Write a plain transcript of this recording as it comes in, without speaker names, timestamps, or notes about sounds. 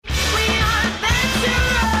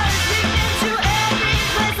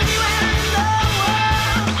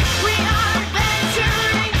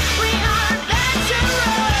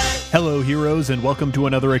Hello, heroes, and welcome to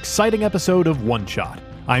another exciting episode of One Shot.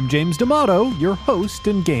 I'm James D'Amato, your host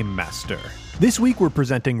and game master. This week we're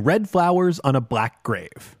presenting Red Flowers on a Black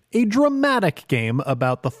Grave, a dramatic game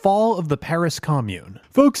about the fall of the Paris Commune.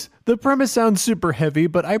 Folks, the premise sounds super heavy,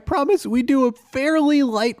 but I promise we do a fairly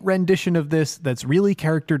light rendition of this that's really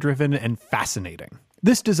character-driven and fascinating.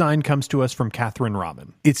 This design comes to us from Catherine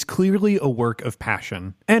Rahman. It's clearly a work of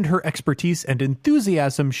passion, and her expertise and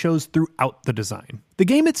enthusiasm shows throughout the design. The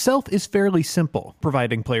game itself is fairly simple,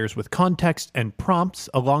 providing players with context and prompts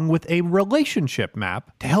along with a relationship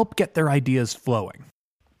map to help get their ideas flowing.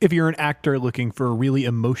 If you're an actor looking for a really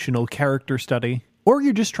emotional character study, or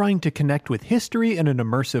you're just trying to connect with history in an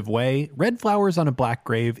immersive way, Red Flowers on a Black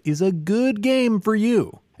Grave is a good game for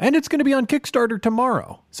you. And it's going to be on Kickstarter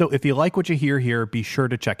tomorrow. So if you like what you hear here, be sure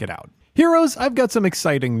to check it out. Heroes, I've got some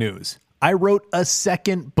exciting news. I wrote a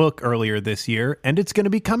second book earlier this year, and it's going to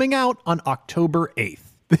be coming out on October 8th.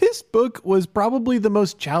 This book was probably the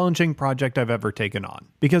most challenging project I've ever taken on,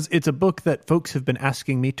 because it's a book that folks have been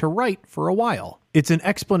asking me to write for a while. It's an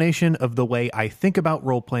explanation of the way I think about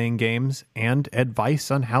role-playing games and advice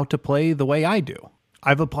on how to play the way I do.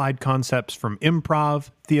 I've applied concepts from improv,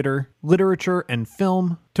 theater, literature, and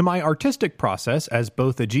film to my artistic process as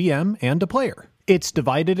both a GM and a player. It's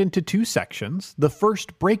divided into two sections. The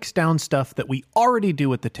first breaks down stuff that we already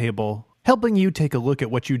do at the table, helping you take a look at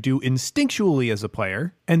what you do instinctually as a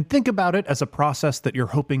player and think about it as a process that you're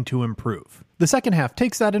hoping to improve. The second half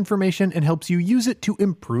takes that information and helps you use it to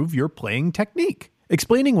improve your playing technique,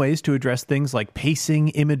 explaining ways to address things like pacing,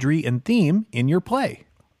 imagery, and theme in your play.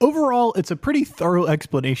 Overall, it's a pretty thorough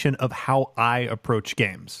explanation of how I approach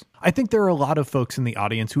games. I think there are a lot of folks in the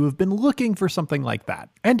audience who have been looking for something like that.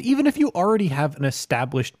 And even if you already have an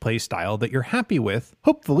established playstyle that you're happy with,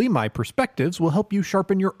 hopefully my perspectives will help you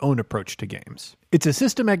sharpen your own approach to games. It's a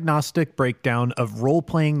system-agnostic breakdown of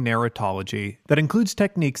role-playing narratology that includes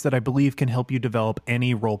techniques that I believe can help you develop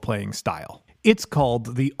any role-playing style. It's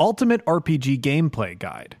called the Ultimate RPG Gameplay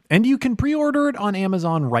Guide, and you can pre-order it on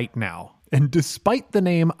Amazon right now. And despite the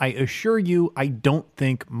name, I assure you, I don't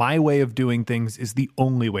think my way of doing things is the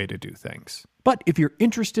only way to do things. But if you're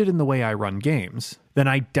interested in the way I run games, then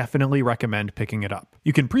I definitely recommend picking it up.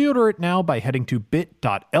 You can pre-order it now by heading to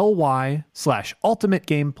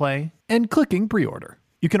bit.ly/ultimategameplay and clicking pre-order.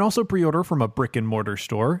 You can also pre-order from a brick-and-mortar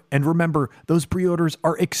store, and remember, those pre-orders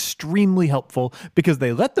are extremely helpful because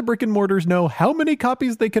they let the brick-and-mortars know how many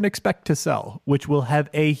copies they can expect to sell, which will have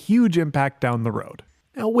a huge impact down the road.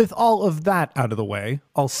 Now, with all of that out of the way,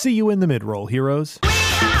 I'll see you in the mid-roll, heroes.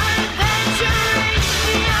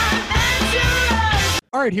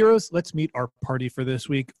 All right, heroes, let's meet our party for this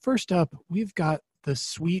week. First up, we've got the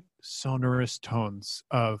sweet, sonorous tones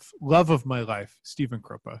of love of my life, Stephen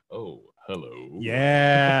Kropa. Oh, hello.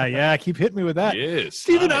 Yeah, keep hitting me with that. Yes.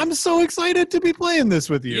 Stephen, I'm so excited to be playing this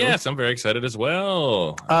with you. Yes, I'm very excited as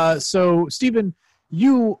well. So, Stephen,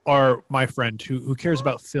 you are my friend who cares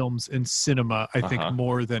about films and cinema, I think,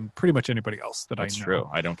 more than pretty much anybody else that I know. That's true.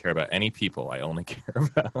 I don't care about any people. I only care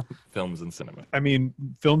about films and cinema. I mean,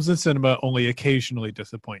 films and cinema only occasionally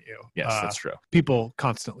disappoint you. Yes, that's true. People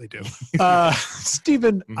constantly do.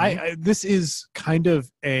 Stephen, this is kind of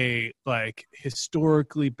a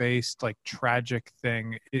historically based tragic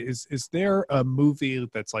thing. Is there a movie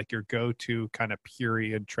that's like your go-to kind of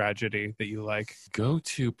period tragedy that you like?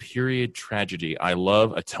 Go-to period tragedy. I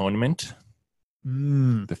love Atonement.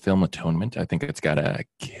 The film Atonement. I think it's got a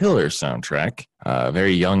killer soundtrack.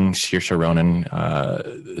 Very young Saoirse Ronan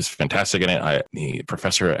is fantastic in it. The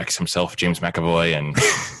Professor X himself, James McAvoy, and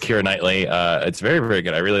Keira Knightley. It's very, very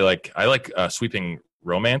good. I like sweeping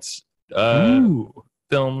romance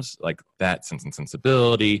films like that. Sense and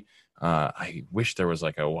Sensibility. I wish there was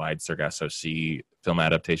a wide Sargasso Sea film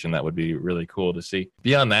adaptation that would be really cool to see.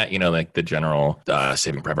 Beyond that, the general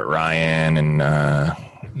Saving Private Ryan and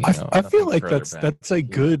I feel like that's a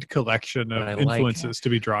good collection of influences to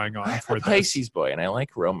be drawing on for this. Pisces boy, and I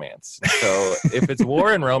like romance. So if it's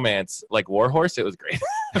war and romance, like War Horse, it was great.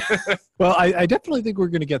 Well, I definitely think we're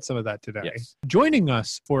going to get some of that today. Yes. Joining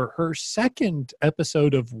us for her second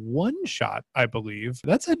episode of One Shot, I believe,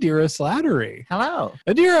 that's Adira Slattery. Hello.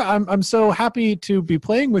 Adira, I'm so happy to be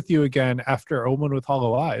playing with you again after A Woman with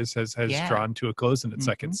Hollow Eyes has drawn to a close in its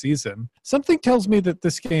second season. Something tells me that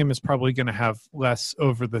this game is probably going to have less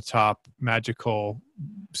over-the-top, magical,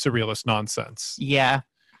 surrealist nonsense. Yeah.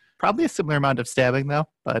 Probably a similar amount of stabbing, though,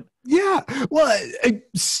 but... Yeah. Well,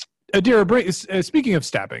 Adira, speaking of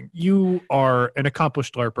stabbing, you are an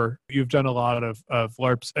accomplished LARPer. You've done a lot of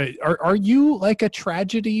LARPs. Are you like a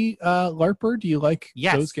tragedy LARPer? Do you like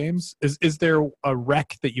those games? Is there a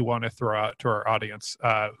rec that you want to throw out to our audience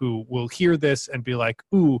who will hear this and be like,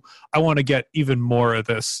 ooh, I want to get even more of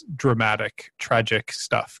this dramatic, tragic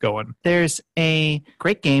stuff going? There's a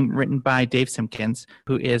great game written by Dave Simpkins,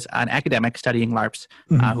 who is an academic studying LARPs,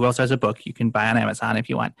 who also has a book you can buy on Amazon if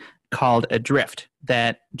you want, called Adrift,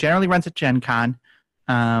 that generally runs at Gen Con.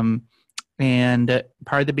 And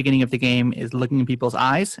part of the beginning of the game is looking in people's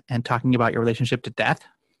eyes and talking about your relationship to death.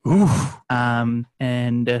 Ooh.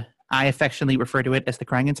 And I affectionately refer to it as the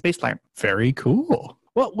Crying in Space LARP. Very cool.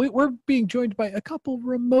 Well, we're being joined by a couple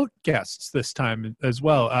remote guests this time as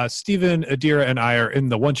well. Stephen, Adira, and I are in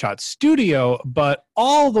the One Shot studio, but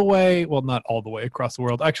all the way, well, not all the way across the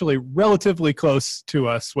world, actually relatively close to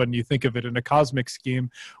us when you think of it in a cosmic scheme.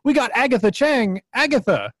 We got Agatha Chang.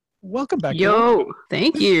 Agatha, welcome back. Yo,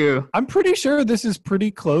 thank you. I'm pretty sure this is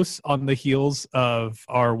pretty close on the heels of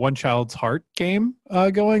our One Child's Heart game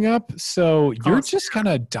going up. So you're just kind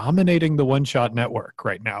of dominating the One Shot network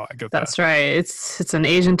right now, Agatha. That's right. It's an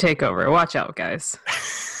Asian takeover. Watch out, guys.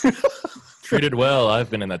 Treated well. I've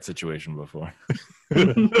been in that situation before.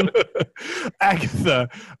 Agatha,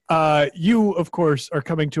 you, of course, are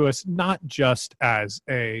coming to us not just as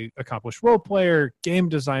a accomplished role player, game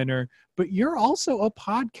designer, but you're also a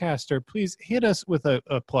podcaster. Please hit us with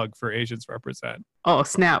a plug for Asians Represent. Oh,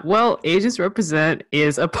 snap. Well, Asians Represent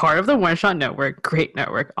is a part of the One Shot Network. Great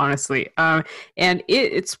network, honestly. And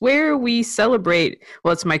it's where we celebrate,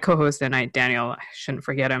 well, it's my co-host and Daniel, I shouldn't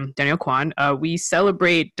forget him, Daniel Kwan. We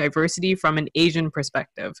celebrate diversity from an Asian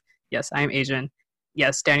perspective. Yes, I am Asian.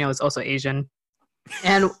 Yes, Daniel is also Asian.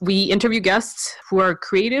 And we interview guests who are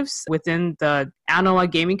creatives within the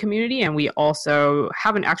analog gaming community, and we also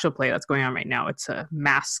have an actual play that's going on right now. It's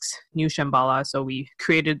Masks, New Shambhala. So we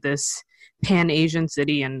created this Pan-Asian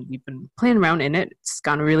city, and we've been playing around in it. It's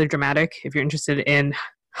gotten really dramatic. If you're interested in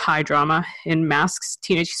high drama in Masks,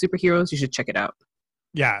 teenage superheroes, you should check it out.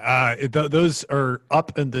 Yeah, those are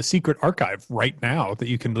up in the secret archive right now that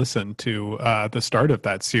you can listen to the start of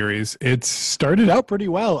that series. It's started out pretty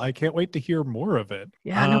well. I can't wait to hear more of it.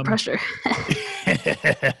 Yeah, no pressure.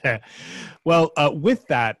 Well, with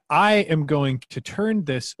that, I am going to turn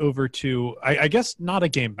this over to, I guess, not a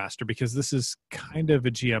game master, because this is kind of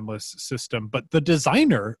a GM-less system, but the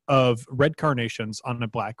designer of Red Carnations on a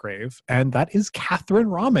Black Grave, and that is Catherine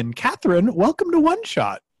Rahman. Catherine, welcome to One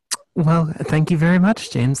Shot. Well, thank you very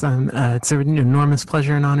much, James. It's an enormous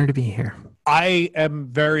pleasure and honor to be here. I am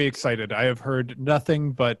very excited. I have heard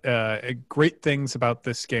nothing but great things about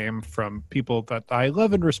this game from people that I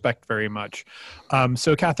love and respect very much.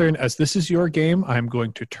 So, Catherine, as this is your game, I'm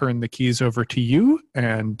going to turn the keys over to you,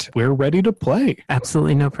 and we're ready to play.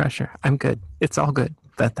 Absolutely no pressure. I'm good. It's all good.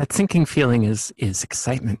 That sinking feeling is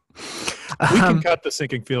excitement. We can cut the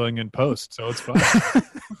sinking feeling in post, so it's fine.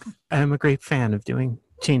 I'm a great fan of doing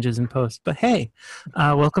changes in post. But hey,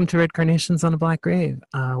 welcome to Red Carnations on a Black Grave.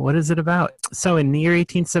 What is it about? So in the year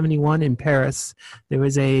 1871 in Paris, there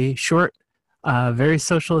was a short, very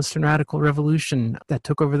socialist and radical revolution that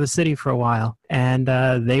took over the city for a while. And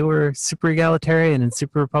they were super egalitarian and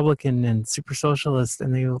super Republican and super socialist,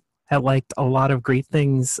 and they had liked a lot of great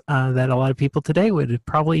things that a lot of people today would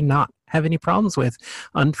probably not have any problems with.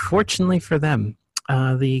 Unfortunately for them,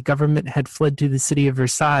 the government had fled to the city of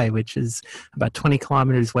Versailles, which is about 20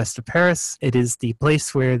 kilometers west of Paris. It is the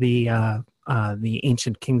place where the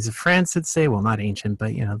ancient kings of France would say, well, not ancient,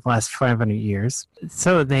 but the last 500 years.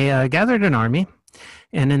 So they gathered an army,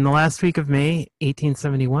 and in the last week of May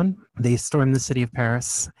 1871, they stormed the city of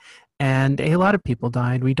Paris, and a lot of people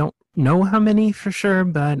died. We don't know how many for sure,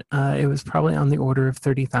 but it was probably on the order of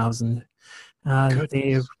 30,000.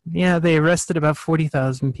 They arrested about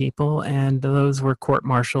 40,000 people, and those were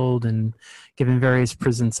court-martialed and given various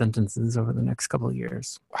prison sentences over the next couple of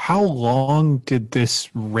years. How long did this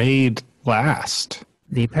raid last?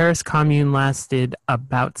 The Paris Commune lasted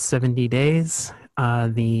about 70 days.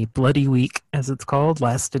 The Bloody Week, as it's called,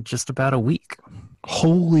 lasted just about a week.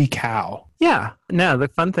 Holy cow. Yeah. Now, the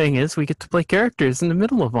fun thing is we get to play characters in the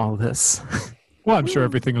middle of all this. Well, I'm sure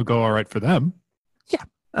everything will go all right for them.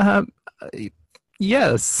 Yeah.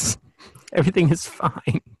 Yes, everything is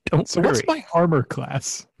fine. Don't worry. What's my armor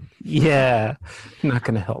class? Yeah, not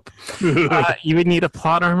going to help. You would need a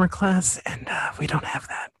plot armor class, and we don't have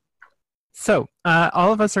that. So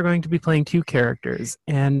all of us are going to be playing two characters,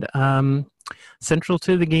 and central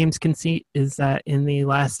to the game's conceit is that in the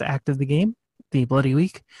last act of the game, the Bloody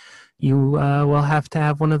Week, you will have to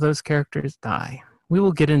have one of those characters die. We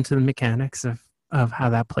will get into the mechanics of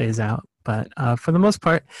how that plays out. But for the most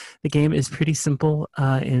part, the game is pretty simple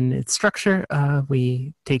in its structure.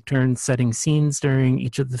 We take turns setting scenes during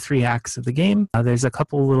each of the 3 acts of the game. There's a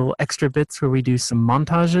couple little extra bits where we do some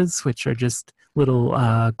montages, which are just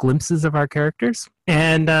little glimpses of our characters.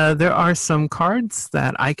 And there are some cards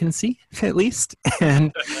that I can see, at least,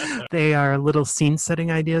 and they are little scene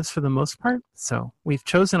setting ideas for the most part. So we've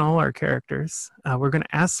chosen all our characters. We're going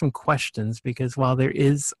to ask some questions because while there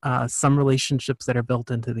is some relationships that are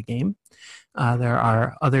built into the game, there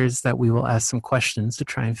are others that we will ask some questions to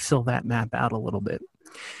try and fill that map out a little bit.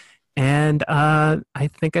 And I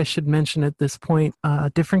think I should mention at this point,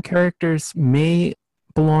 different characters may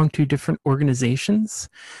belong to different organizations.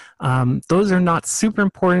 Those are not super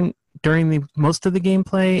important during most of the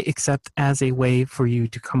gameplay, except as a way for you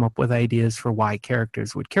to come up with ideas for why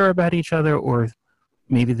characters would care about each other, or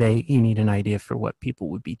maybe you need an idea for what people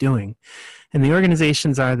would be doing. And the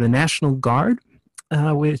organizations are the National Guard,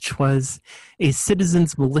 which was a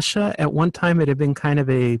citizens' militia. At one time, it had been kind of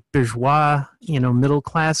a bourgeois,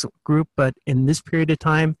 middle-class group, but in this period of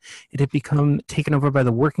time, it had become taken over by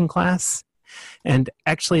the working class, and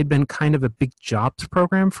actually had been kind of a big jobs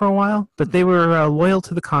program for a while, but they were loyal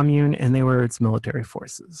to the commune and they were its military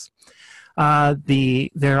forces.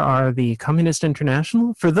 There are the Communist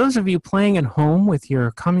International. For those of you playing at home with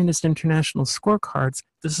your Communist International scorecards,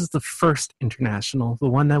 this is the first international, the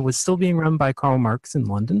one that was still being run by Karl Marx in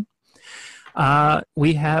London.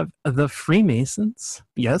 We have the Freemasons,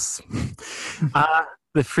 yes.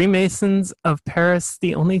 The Freemasons of Paris,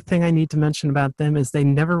 the only thing I need to mention about them is they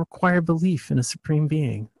never required belief in a supreme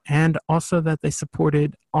being, and also that they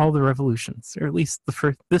supported all the revolutions, or at least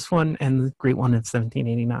this one and the great one of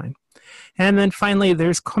 1789. And then finally,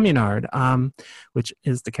 there's Communard, which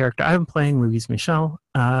is the character I'm playing, Louise Michel.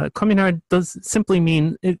 Communard simply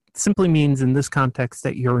means in this context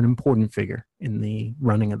that you're an important figure in the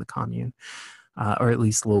running of the commune, or at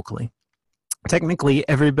least locally. Technically,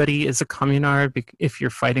 everybody is a communard if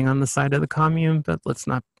you're fighting on the side of the commune, but let's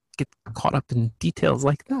not get caught up in details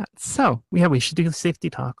like that. So, we should do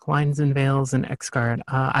safety talk, lines and veils, and X card.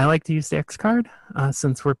 I like to use the X card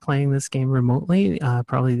since we're playing this game remotely.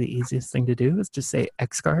 Probably the easiest thing to do is just say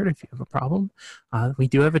X card if you have a problem. We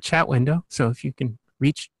do have a chat window, so if you can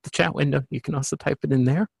reach the chat window, you can also type it in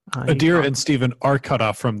there. Adira and Stephen are cut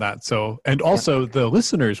off from that. And also the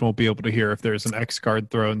listeners won't be able to hear if there's an X card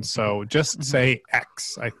thrown. So just say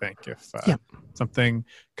X, I think, if something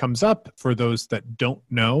comes up. For those that don't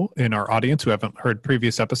know in our audience who haven't heard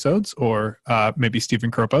previous episodes, or maybe Stephen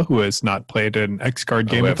Kropa, who has not played an X card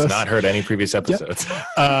game with us. Not heard any previous episodes.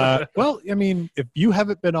 Well, I mean, if you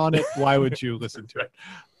haven't been on it, why would you listen to it?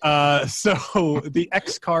 So the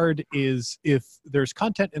X card is if there's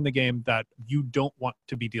content in the game that you don't want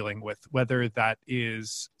to be dealing with, whether that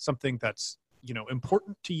is something that's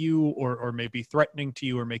important to you, or maybe threatening to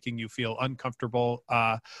you, or making you feel uncomfortable,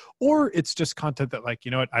 or it's just content that, like,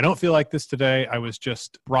 I don't feel like this today. I was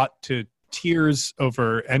just brought to tears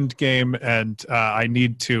over Endgame, and I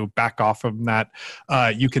need to back off from that.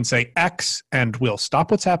 You can say X, and we'll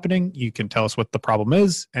stop what's happening. You can tell us what the problem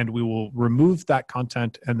is, and we will remove that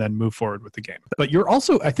content and then move forward with the game. But you're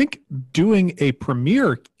also, I think, doing a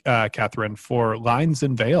premiere, Catherine, for Lines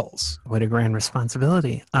and Veils. What a grand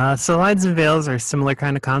responsibility. So Lines and Veils are a similar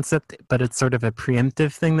kind of concept, but it's sort of a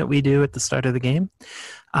preemptive thing that we do at the start of the game.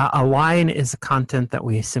 A line is a content that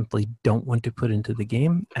we simply don't want to put into the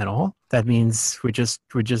game at all. That means we're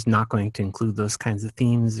just not going to include those kinds of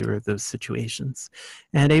themes or those situations.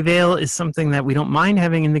 And a veil is something that we don't mind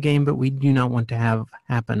having in the game, but we do not want to have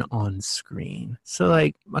happen on screen. So,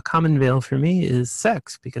 like, a common veil for me is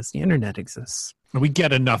sex, because the internet exists. We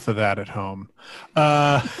get enough of that at home.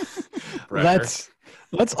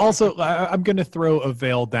 Let's also, I'm going to throw a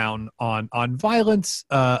veil down on violence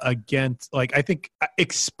against, like, I think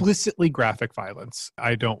explicitly graphic violence.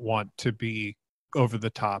 I don't want to be over the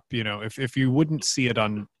top. If you wouldn't see it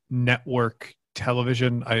on network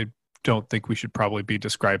television, I don't think we should probably be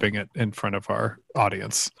describing it in front of our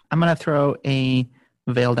audience. I'm going to throw a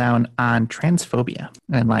veil down on transphobia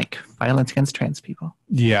and, like, violence against trans people.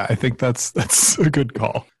 Yeah, I think that's a good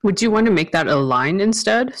call. Would you want to make that a line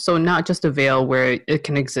instead? So not just a veil where it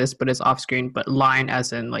can exist but it's off screen, but line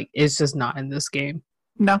as in, like, it's just not in this game?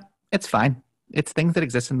 No, it's fine. It's things that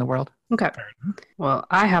exist in the world. Okay. Well,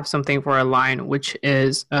 I have something for a line, which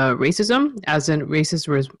is racism, as in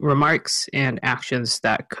racist remarks and actions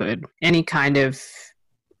that could, any kind of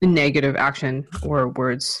negative action or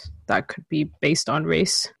words that could be based on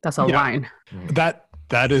race. That's a line.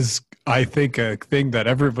 That is, I think, a thing that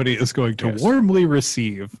everybody is going to warmly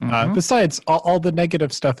receive. Besides, all the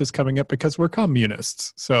negative stuff is coming up because we're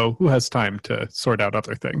communists. So who has time to sort out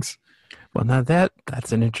other things? Well, now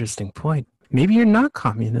that's an interesting point. Maybe you're not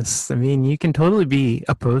communists. I mean, you can totally be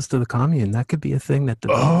opposed to the commune. That could be a thing that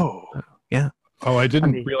develops. Yeah. Oh, I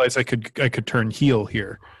didn't realize I could turn heel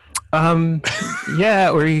here. Yeah,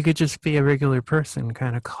 or you could just be a regular person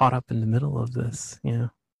kind of caught up in the middle of this,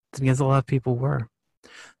 because a lot of people were.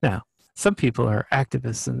 Now, some people are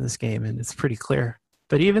activists in this game, and it's pretty clear.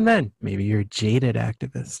 But even then, maybe you're a jaded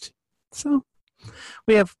activist. So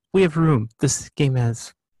we have room. This game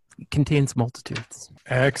contains multitudes.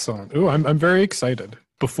 Excellent. Ooh, I'm very excited.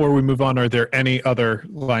 Before we move on, are there any other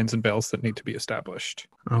lines and bails that need to be established?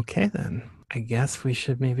 Okay, then. I guess we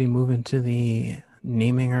should maybe move into the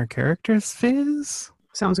naming our characters phase.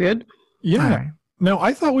 Sounds good. Yeah. All right. No,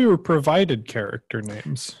 I thought we were provided character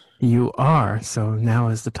names. You are, so now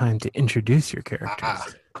is the time to introduce your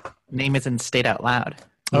characters. Name isn't state out loud.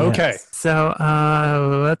 Okay. Yes. So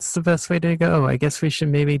what's the best way to go? I guess we should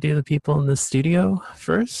maybe do the people in the studio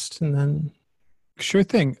first, and then... Sure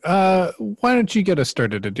thing. Why don't you get us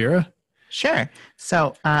started, Adira? Sure.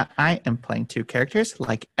 So I am playing 2 characters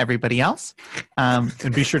like everybody else.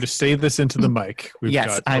 And be sure to say this into the mic. We've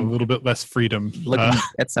got a little bit less freedom. Looking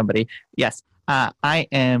at somebody. Yes. I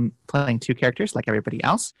am playing 2 characters like everybody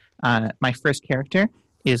else. My first character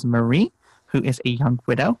is Marie, who is a young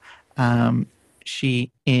widow.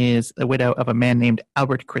 She is the widow of a man named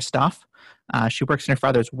Albert Christophe. She works in her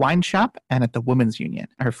father's wine shop and at the Women's Union.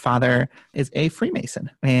 Her father is a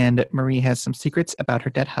Freemason, and Marie has some secrets about her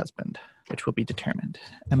dead husband, which will be determined.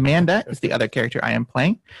 Amanda is the other character I am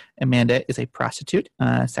playing. Amanda is a prostitute,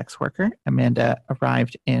 sex worker. Amanda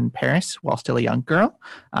arrived in Paris while still a young girl.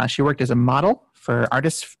 She worked as a model for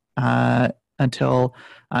artists until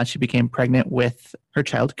she became pregnant with her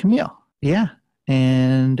child, Camille. Yeah.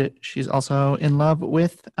 And she's also in love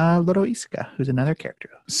with Lodoiska, who's another character.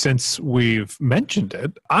 Since we've mentioned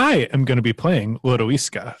it, I am going to be playing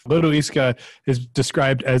Lodoiska. Lodoiska is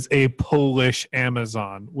described as a Polish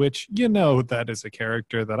Amazon, which, that is a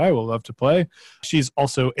character that I will love to play. She's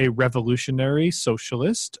also a revolutionary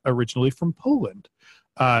socialist, originally from Poland.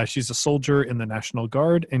 She's a soldier in the National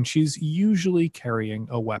Guard, and she's usually carrying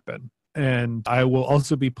a weapon. And I will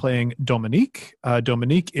also be playing Dominique.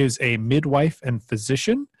 Dominique is a midwife and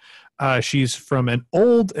physician. She's from an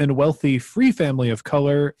old and wealthy free family of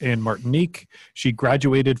color in Martinique. She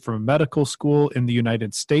graduated from medical school in the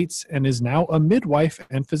United States and is now a midwife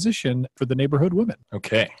and physician for the neighborhood women.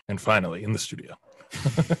 Okay, and finally, in the studio.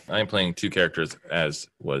 I am playing 2 characters, as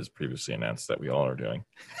was previously announced that we all are doing.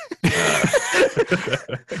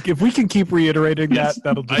 If we can keep reiterating that,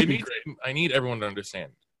 that'll be great. I need everyone to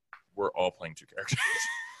understand. We're all playing 2 characters.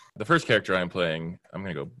 The first character I'm playing, I'm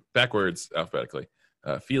going to go backwards alphabetically.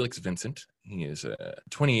 Felix Vincent. He is a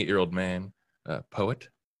 28-year-old man, poet,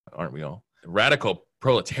 aren't we all? Radical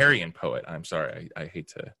proletarian poet. I'm sorry, I hate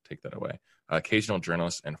to take that away. Occasional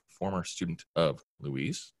journalist and former student of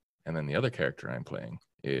Louise. And then the other character I'm playing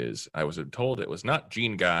is, I was told it was not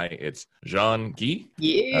Jean Guy, it's Jean Guy.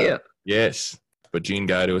 Yeah. Yes, but Jean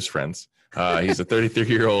Guy to his friends. He's a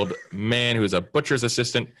 33-year-old man who is a butcher's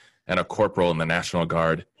assistant and a corporal in the National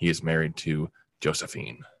Guard. He is married to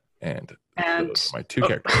Josephine. And those are my 2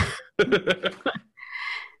 characters.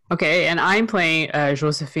 Okay, and I'm playing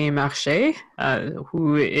Josephine Marché,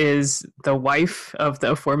 who is the wife of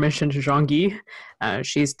the aforementioned Jean-Guy.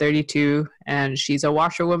 She's 32, and she's a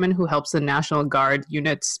washerwoman who helps the National Guard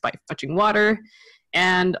units by fetching water,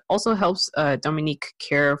 and also helps Dominique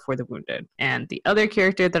care for the wounded. And the other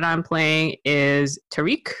character that I'm playing is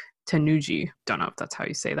Tariq Tanuji. Don't know if that's how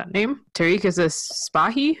you say that name. Tariq is a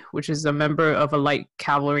Spahi, which is a member of a light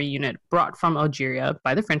cavalry unit brought from Algeria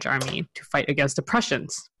by the French army to fight against the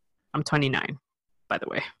Prussians. I'm 29, by the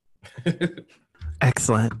way.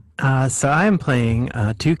 Excellent. So I'm playing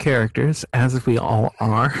 2 characters, as we all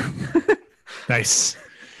are. Nice.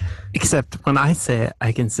 Except when I say it,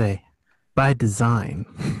 I can say, by design.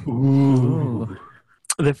 Ooh.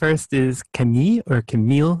 The first is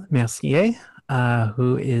Camille Mercier,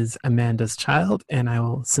 who is Amanda's child, and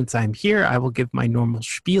since I'm here, I will give my normal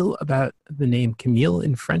spiel about the name Camille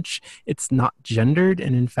in French. It's not gendered,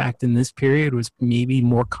 and in fact, in this period, was maybe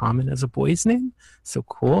more common as a boy's name. So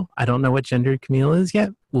cool. I don't know what gender Camille is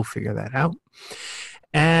yet. We'll figure that out.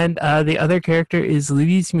 And the other character is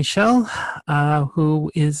Louise Michel, who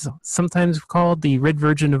is sometimes called the Red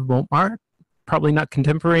Virgin of Montmartre. Probably not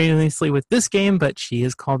contemporaneously with this game, but she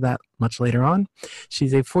is called that much later on.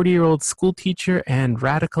 She's a 40-year-old school teacher and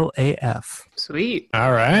radical AF. Sweet.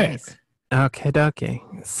 All right. Nice. Okay,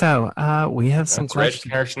 dokie. So we have some That's Red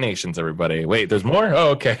questions. Carnations, everybody. Wait, there's more?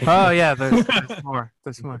 Oh, okay. Oh yeah, there's more.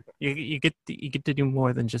 There's more. You get to do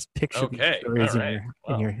more than just picture these Okay, stories all right.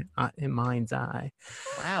 in your in mind's eye.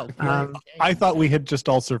 Wow. I thought we had just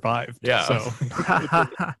all survived. Yeah. So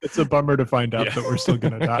it's a bummer to find out that we're still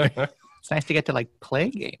going to die. It's nice to get to like play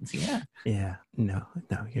games. Yeah. Yeah. No,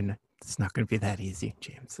 you're not. It's not going to be that easy,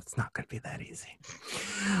 James. It's not going to be that easy.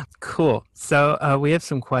 Cool. So we have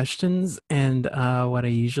some questions, and what I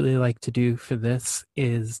usually like to do for this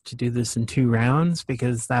is to do this in 2 rounds,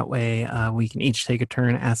 because that way we can each take a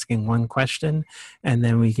turn asking one question, and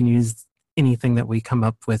then we can use anything that we come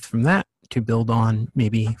up with from that to build on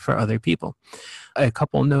maybe for other people. A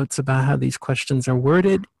couple notes about how these questions are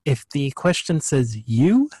worded. If the question says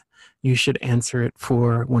you should answer it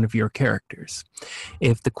for one of your characters.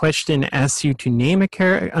 If the question asks you to name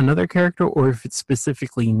another character, or if it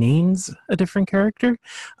specifically names a different character,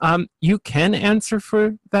 you can answer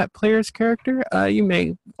for that player's character.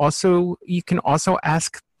 You can also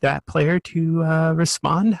ask that player to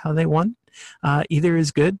respond how they want. Either is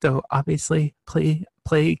good, though obviously play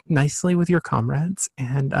nicely with your comrades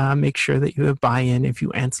and make sure that you have buy-in if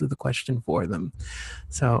you answer the question for them.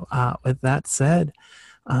 So with that said,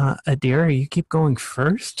 Adira, you keep going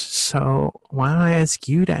first, so why don't I ask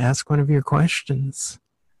you to ask one of your questions?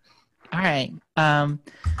 All right.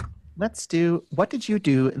 Let's do, what did you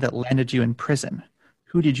do that landed you in prison?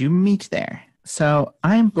 Who did you meet there? So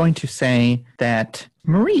I'm going to say that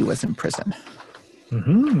Marie was in prison.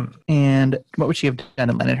 Mm-hmm. And what would she have done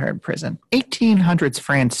that landed her in prison? 1800s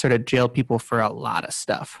France sort of jailed people for a lot of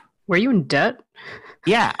stuff. Were you in debt?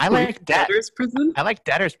 Yeah, I like debt. Debtor's prison? I like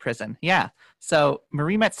debtor's prison. Yeah. So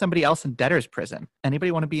Marie met somebody else in debtor's prison.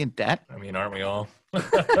 Anybody want to be in debt? I mean, aren't we all?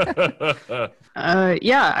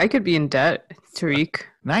 Yeah, I could be in debt, Tariq.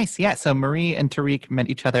 Nice. Yeah. So Marie and Tariq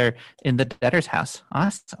met each other in the debtor's house.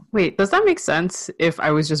 Awesome. Wait, does that make sense if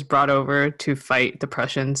I was just brought over to fight the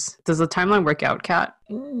Prussians? Does the timeline work out, Kat?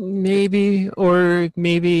 Maybe, or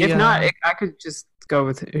maybe... If not, I could just go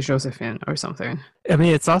with Josephine or something. I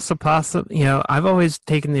mean, it's also possible, I've always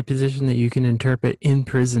taken the position that you can interpret in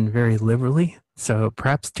prison very liberally. So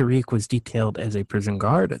perhaps Tariq was detailed as a prison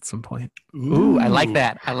guard at some point. Ooh, I like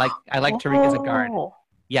that. I like Tariq as a guard.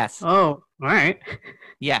 Yes. Oh, all right.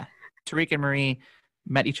 Yeah. Tariq and Marie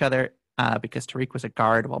met each other because Tariq was a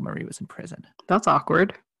guard while Marie was in prison. That's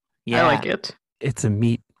awkward. Yeah. I like it. It's a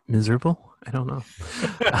meet miserable. I don't know.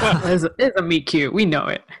 It's a meet cute. We know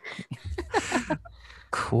it.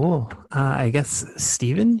 Cool. I guess,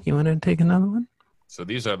 Steven, you want to take another one? So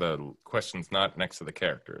these are the questions not next to the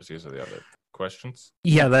characters. These are the other questions.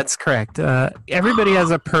 Yeah, that's correct. Everybody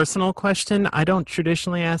has a personal question. I don't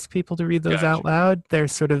traditionally ask people to read those Gotcha. out loud. They're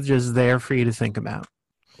sort of just there for you to think about.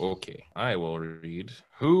 Okay, I will read.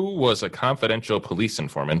 Who was a confidential police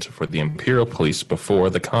informant for the Imperial Police before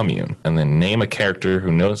the Commune? And then name a character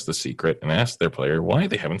who knows the secret and ask their player why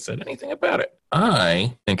they haven't said anything about it.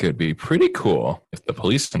 I think it would be pretty cool if the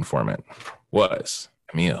police informant was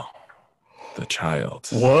Emile, the child.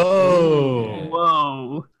 Whoa.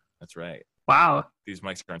 Whoa. That's right. Wow. These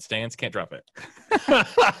mics are on stands. Can't drop it.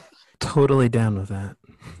 Totally down with that.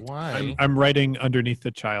 Why? I'm writing underneath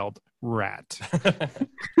the child, rat.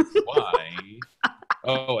 Why?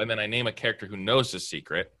 Oh, and then I name a character who knows the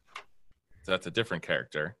secret. So that's a different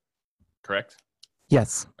character. Correct?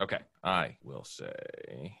 Yes. Okay. I will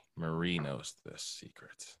say Marie knows this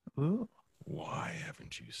secret. Ooh. Why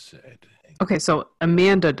haven't you said? Okay, so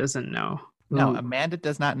Amanda doesn't know. No, Ooh. Amanda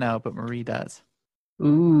does not know, but Marie does.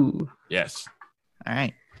 Ooh. Yes. All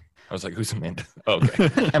right. I was like, who's Amanda? Oh,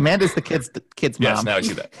 okay. Amanda's the kid's mom. Yes, now I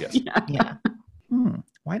see that. Yes. Yeah. Yeah.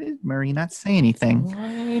 Why did Marie not say anything?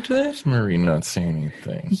 Why does Marie not say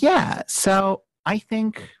anything? Yeah. So I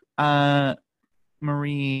think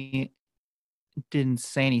Marie didn't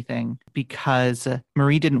say anything because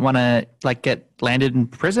Marie didn't want to get landed in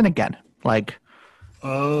prison again.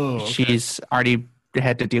 She's already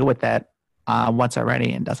had to deal with that once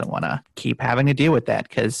already and doesn't want to keep having to deal with that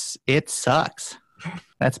because it sucks.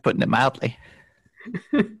 That's putting it mildly.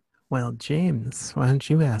 Well, James, why don't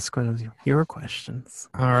you ask one of your questions?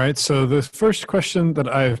 All right, so the first question that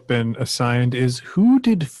I've been assigned is, who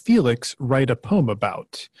did Felix write a poem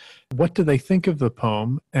about? What do they think of the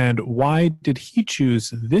poem, and why did he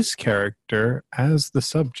choose this character as the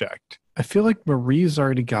subject? I feel like Marie's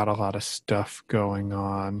already got a lot of stuff going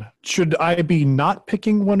on. Should I be not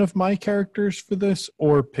picking one of my characters for this,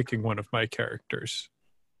 or picking one of my characters?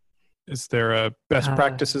 Is there a best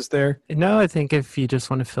practices there? No, I think if you just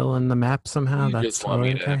want to fill in the map somehow, You that's just want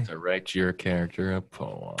me to okay. have to write your character a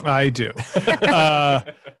poem. I do.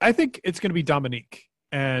 I think it's going to be Dominique.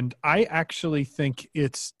 And I actually think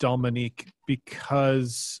it's Dominique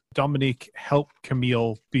because Dominique helped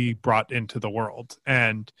Camille be brought into the world.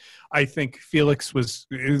 And I think Felix was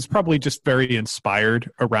probably just very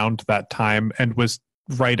inspired around that time and was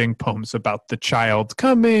writing poems about the child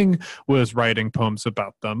coming, was writing poems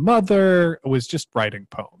about the mother, was just writing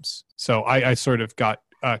poems. So I sort of got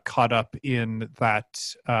caught up in that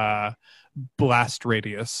blast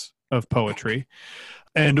radius of poetry.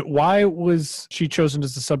 And why was she chosen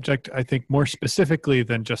as the subject? I think more specifically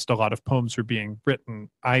than just a lot of poems were being written,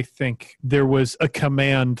 I think there was a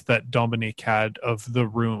command that Dominique had of the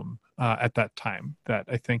room at that time that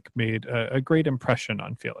I think made a great impression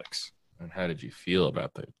on Felix. And how did you feel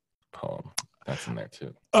about the poem? That's in there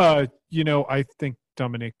too. I think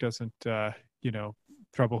Dominique doesn't,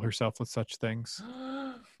 trouble herself with such things.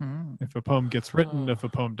 If a poem gets written, if a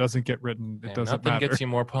poem doesn't get written, it doesn't matter. Nothing gets you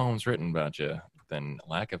more poems written about you than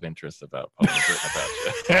lack of interest about poems written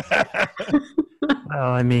about you.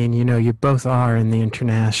 Well, I mean, you both are in the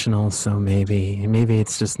international, so maybe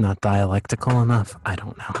it's just not dialectical enough. I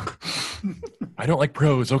don't know. I don't like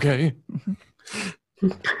prose, okay?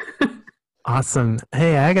 Awesome.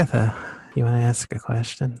 Hey, Agatha, you want to ask a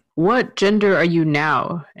question? What gender are you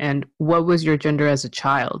now? And what was your gender as a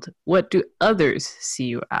child? What do others see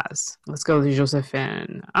you as? Let's go with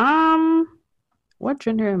Josephine. What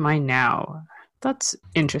gender am I now? That's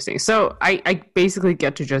interesting. So I basically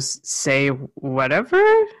get to just say whatever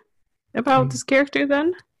about this character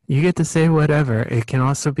then? You get to say whatever. It can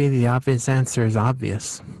also be the obvious answer is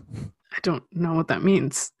obvious. I don't know what that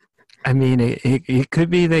means. I mean, it could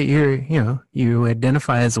be that you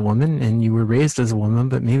identify as a woman and you were raised as a woman,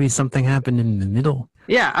 but maybe something happened in the middle.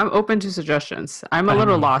 Yeah, I'm open to suggestions. I'm a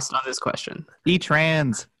little lost on this question. Be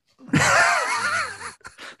trans.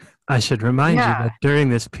 I should remind you that during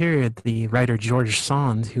this period, the writer George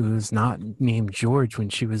Sand, who was not named George when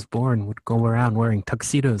she was born, would go around wearing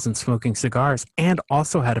tuxedos and smoking cigars, and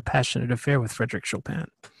also had a passionate affair with Frederick Chopin.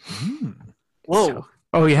 Whoa. So,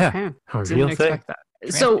 oh, yeah. Man, a didn't real expect thing. that.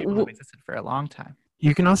 Trans So people have existed for a long time.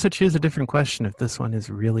 You can also choose a different question if this one is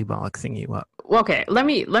really boxing you up. okay, let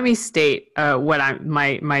me state what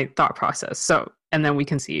my thought process. So, and then we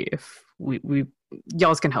can see if we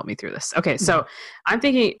y'all can help me through this. Okay, so I'm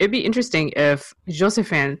thinking it'd be interesting if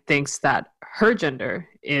Josephine thinks that her gender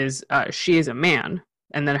is she is a man,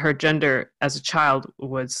 and then her gender as a child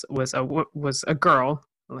was a girl,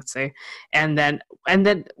 let's say, and then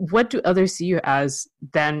what do others see you as?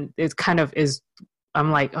 Then it kind of is.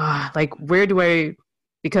 I'm like, where do I?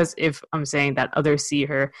 Because if I'm saying that others see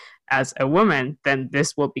her as a woman, then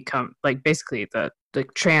this will become like basically the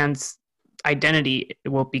trans identity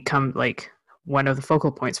will become like one of the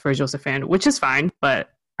focal points for Josephine, which is fine.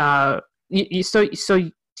 But so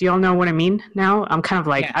do y'all know what I mean now? I'm kind of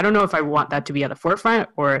like, I don't know if I want that to be at the forefront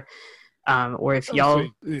or if y'all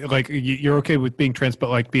like you're okay with being trans,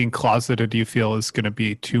 but like being closeted, do you feel is going to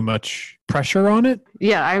be too much pressure on it?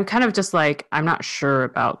 Yeah, I'm kind of just like, I'm not sure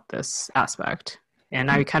about this aspect. And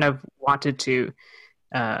I kind of wanted to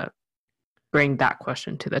bring that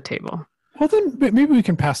question to the table. Well, then maybe we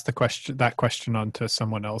can pass that question on to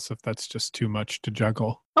someone else if that's just too much to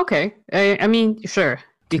juggle. Okay. I mean, sure.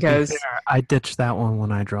 Because To be fair, I ditch that one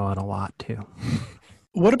when I draw it a lot, too.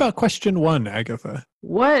 What about question 1, Agatha?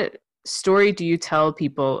 what story do you tell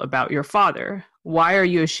people about your father? Why are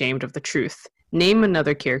you ashamed of the truth? Name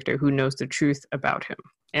another character who knows the truth about him.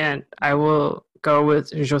 And I will go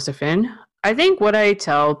with Josephine. I think what I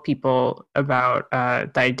tell people about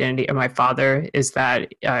the identity of my father is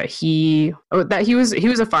that he was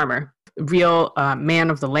a farmer, real man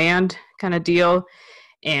of the land kind of deal,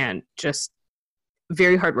 and just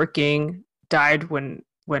very hardworking. Died when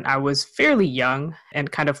I was fairly young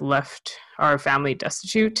and kind of left our family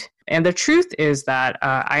destitute. And the truth is that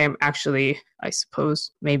I am actually, I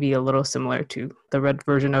suppose, maybe a little similar to the red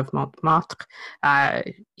version of Montmartre.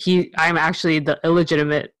 I'm actually the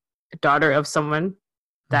illegitimate daughter of someone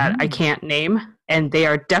that I can't name, and they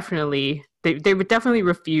would definitely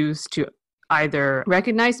refuse to either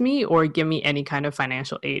recognize me or give me any kind of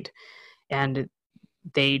financial aid, and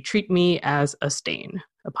they treat me as a stain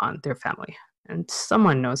upon their family. And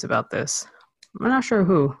someone knows about this. I'm not sure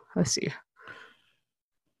who. Let's see.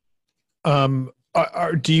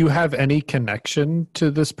 Do you have any connection to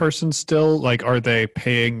this person still? Like, are they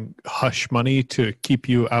paying hush money to keep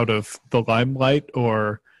you out of the limelight,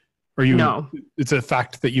 or are you? No. It's a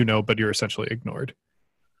fact that you know, but you're essentially ignored.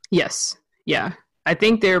 Yes. Yeah. I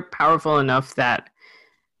think they're powerful enough that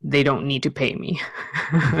they don't need to pay me.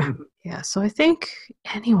 Yeah. So I think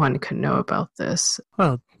anyone could know about this.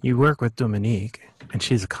 Well, you work with Dominique, and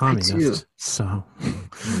she's a communist, so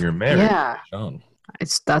You're married. Yeah. Sean.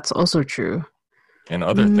 That's also true. And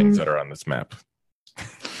other things that are on this map.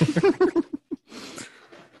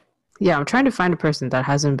 Yeah, I'm trying to find a person that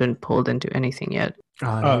hasn't been pulled into anything yet.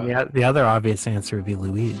 Yeah, the other obvious answer would be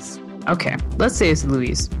Louise. Okay, let's say it's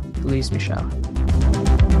Louise Michelle.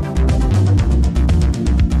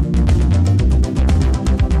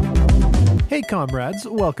 Hey comrades,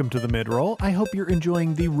 welcome to the mid-roll. I hope you're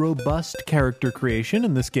enjoying the robust character creation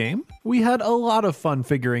in this game. We had a lot of fun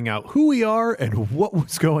figuring out who we are and what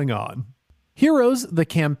was going on. Heroes, the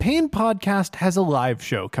campaign podcast, has a live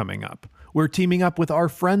show coming up. We're teaming up with our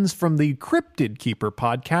friends from the Cryptid Keeper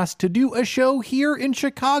podcast to do a show here in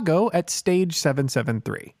Chicago at Stage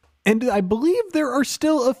 773. And I believe there are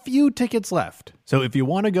still a few tickets left. So if you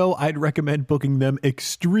want to go, I'd recommend booking them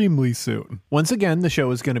extremely soon. Once again, the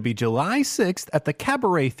show is going to be July 6th at the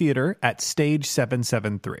Cabaret Theater at Stage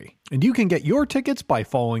 773. And you can get your tickets by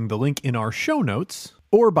following the link in our show notes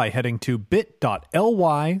or by heading to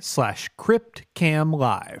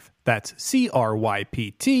bit.ly/cryptcamlive. That's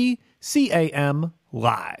CRYPTCAM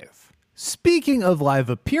live. Speaking of live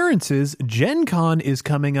appearances, Gen Con is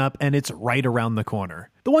coming up and it's right around the corner.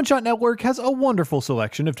 The One Shot Network has a wonderful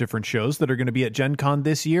selection of different shows that are going to be at Gen Con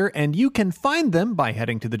this year, and you can find them by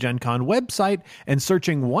heading to the Gen Con website and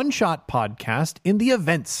searching One Shot Podcast in the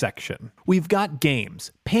events section. We've got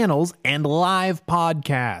games, panels, and live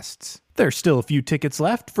podcasts. There's still a few tickets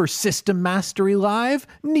left for System Mastery Live,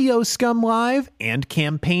 Neo Scum Live, and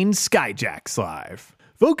Campaign Skyjacks Live.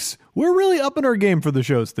 Folks, we're really upping our game for the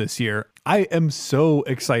shows this year. I am so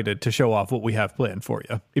excited to show off what we have planned for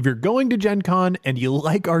you. If you're going to Gen Con and you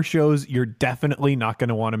like our shows, you're definitely not going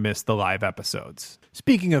to want to miss the live episodes.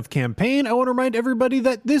 Speaking of campaign, I want to remind everybody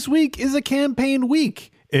that this week is a campaign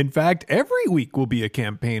week. In fact, every week will be a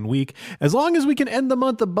campaign week, as long as we can end the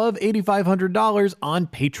month above $8,500 on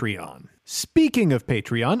Patreon. Speaking of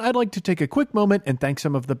Patreon, I'd like to take a quick moment and thank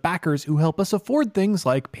some of the backers who help us afford things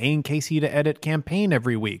like paying Casey to edit campaign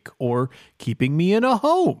every week, or keeping me in a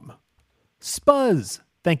home. Spuzz,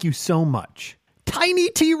 thank you so much. Tiny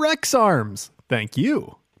T-Rex Arms, thank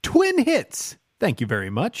you. Twin Hits, thank you very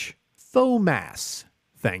much. Fomass,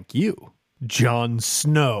 thank you. Jon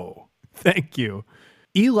Snow, thank you.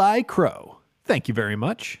 Eli Crow, thank you very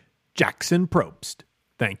much. Jackson Probst,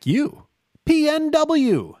 thank you.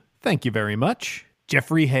 PNW, thank you very much.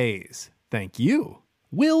 Jeffrey Hayes, thank you.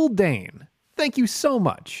 Will Dane, thank you so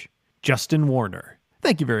much. Justin Warner,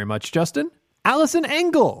 thank you very much, Justin. Allison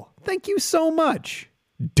Engel, thank you so much.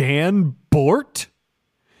 Dan Bort?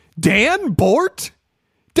 Dan Bort?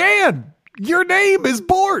 Dan, your name is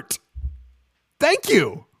Bort. Thank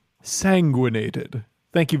you. Sanguinated,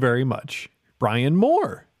 thank you very much. Brian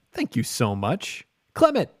Moore, thank you so much.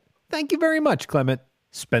 Clement, thank you very much, Clement.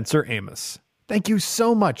 Spencer Amos, thank you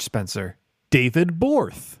so much, Spencer. David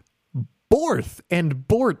Borth. Borth and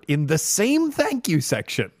Bort in the same thank you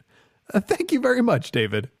section. Thank you very much,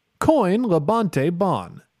 David. Coin Labonte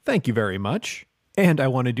Bon, thank you very much. And I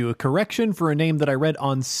want to do a correction for a name that I read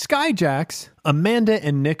on Skyjacks. Amanda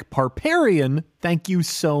and Nick Parparian, thank you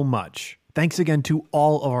so much. Thanks again to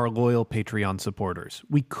all of our loyal Patreon supporters.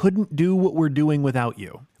 We couldn't do what we're doing without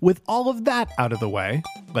you. With all of that out of the way,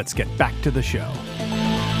 let's get back to the show.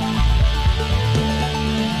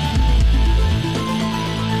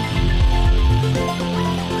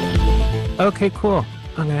 Okay, cool.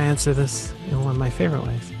 I'm going to answer this in one of my favorite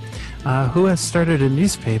ways. Who has started a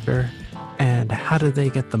newspaper and how did they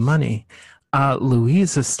get the money?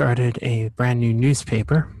 Louise has started a brand new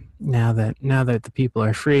newspaper now that the people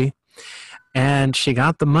are free. And she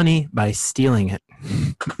got the money by stealing it.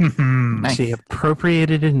 Nice. She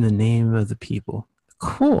appropriated it in the name of the people.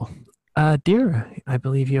 Cool. Dira, I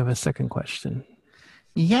believe you have a second question.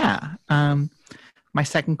 Yeah. My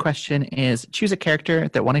second question is, choose a character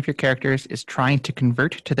that one of your characters is trying to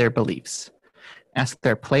convert to their beliefs. Ask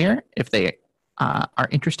their player if they are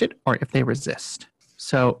interested or if they resist.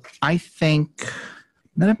 So I think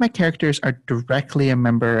none of my characters are directly a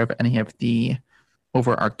member of any of the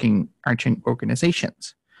overarching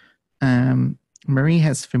organizations. Marie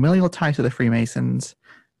has familial ties to the Freemasons.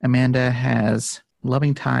 Amanda has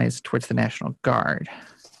loving ties towards the National Guard.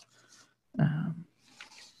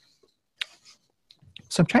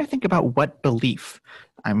 So I'm trying to think about what belief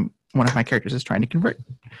one of my characters is trying to convert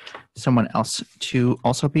someone else to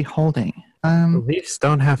also be holding. Beliefs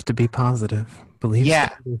don't have to be positive. Beliefs can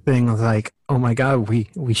be things like, oh my God,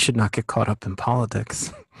 we should not get caught up in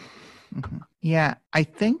politics. Mm-hmm. Yeah, I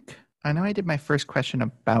know I did my first question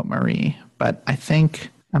about Marie, but I think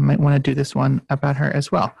I might want to do this one about her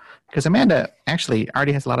as well. Because Amanda actually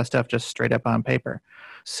already has a lot of stuff just straight up on paper.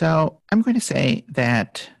 So I'm going to say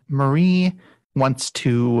that Marie wants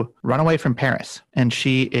to run away from Paris, and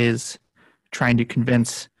she is trying to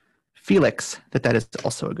convince Felix that is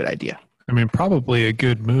also a good idea. I mean, probably a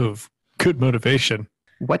good move. Good motivation.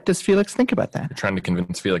 What does Felix think about that? You're trying to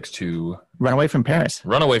convince Felix to Run away from Paris.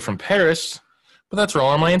 run away from Paris, but that's where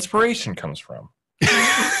all my inspiration comes from.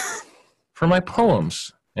 For my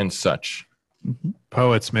poems and such.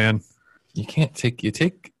 Poets, man. You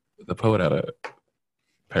take the poet out of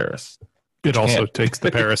Paris. It also can't. takes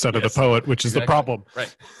the Paris out of Yes. the poet, which is the Exactly. problem.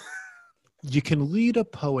 Right. You can lead a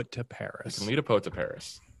poet to You Paris. can lead a poet to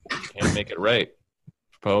Paris. You can't make it right.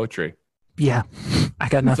 Poetry. Yeah, I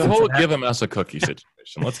got It's nothing a whole for that. give a mouse a cookie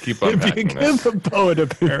situation. Let's keep If you unpacking this. give a poet to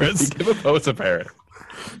Paris. Give a poet to Paris.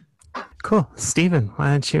 Cool. Steven,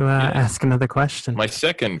 why don't you ask another question? My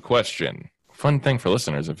second question. Fun thing for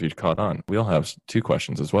listeners, if you caught on, we all have 2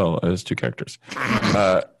 questions as well as 2 characters.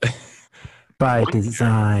 By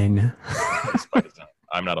design.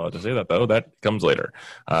 I'm not allowed to say that, though. That comes later.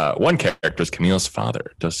 One character is Camille's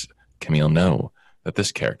father. Does Camille know that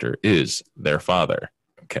this character is their father?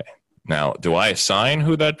 Okay. Now, do I assign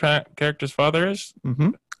who that character's father is?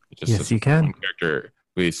 Mm-hmm. Yes, you can. One character,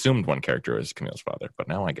 we assumed one character is Camille's father, but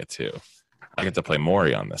now I get 2. I get to play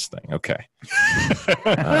Maury on this thing. Okay.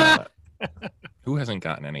 Who hasn't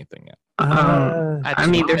gotten anything yet? I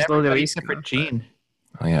mean, there's everybody Lodois. except for Jean.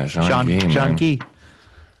 Oh, yeah, Jean Guy. Jean Guy.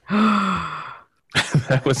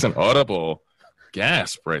 That was an audible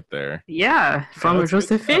gasp right there. Yeah, from that's good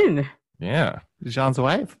Josephine. Yeah. Jean's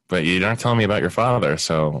wife. But you're not telling me about your father,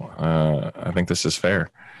 so I think this is fair.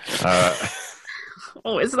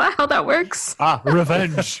 Oh, is that how that works?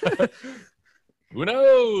 Revenge. Who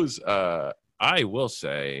knows? I will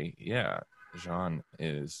say, yeah, Jean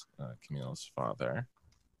is Camille's father.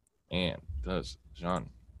 And does Jean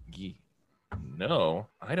Guy know?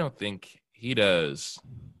 I don't think he does.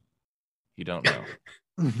 He don't know.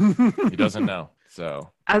 He doesn't know.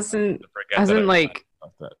 So As in, forget as that in, I like,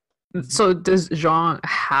 thought that. so does Jean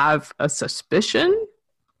have a suspicion?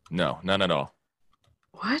 No, none at all.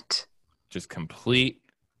 What? Just complete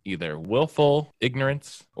either willful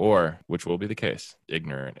ignorance or, which will be the case,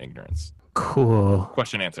 ignorant ignorance. Cool.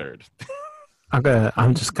 Question answered.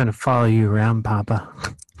 I'm just gonna follow you around, Papa.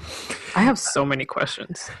 I have so many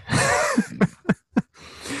questions.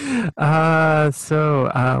 But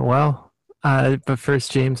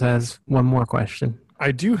first, James has one more question.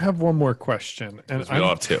 I do have one more question, and We all I'm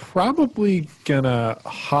have 2. probably gonna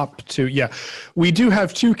hop to. Yeah, we do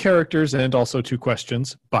have 2 characters and also 2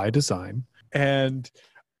 questions by design. And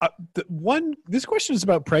this question is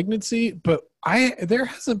about pregnancy, but there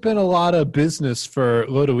hasn't been a lot of business for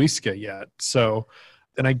Lodoiska yet. So,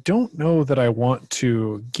 and I don't know that I want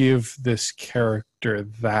to give this character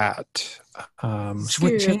that.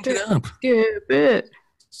 Change it up. Skip it.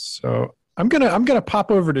 So I'm gonna pop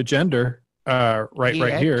over to gender right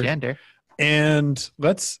here. Gender. And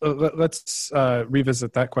let's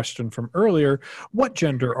revisit that question from earlier. What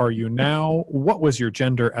gender are you now? What was your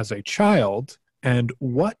gender as a child? And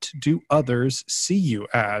what do others see you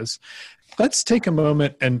as? Let's take a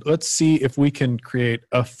moment and let's see if we can create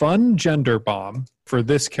a fun gender bomb for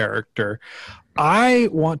this character. I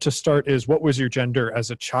want to start is, what was your gender as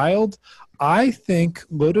a child? I think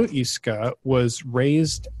Lodoiska was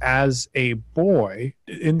raised as a boy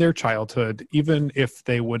in their childhood, even if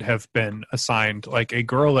they would have been assigned like a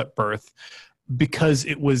girl at birth, because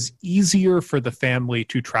it was easier for the family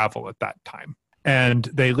to travel at that time. And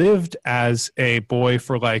they lived as a boy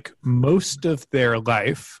for like most of their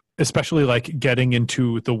life, especially like getting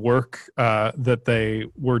into the work that they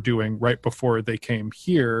were doing right before they came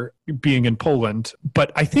here, being in Poland.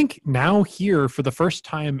 But I think now here, for the first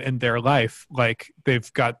time in their life, like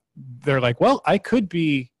they're like, well, I could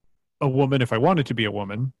be a woman if I wanted to be a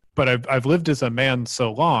woman, but I've lived as a man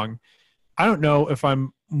so long. I don't know if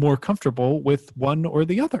I'm more comfortable with one or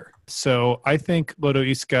the other. So I think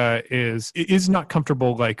Lodoiska is not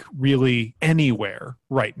comfortable like really anywhere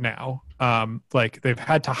right now. Like they've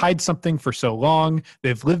had to hide something for so long.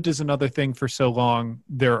 They've lived as another thing for so long.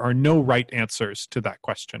 There are no right answers to that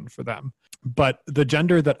question for them. But the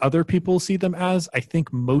gender that other people see them as, I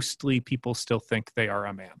think mostly people still think they are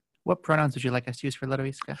a man. What pronouns would you like us to use for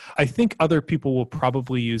Lodoiska? I think other people will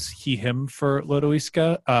probably use he, him for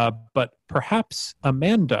Lodoiska, but perhaps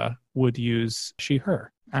Amanda would use she,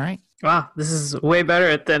 her. All right. Wow, this is way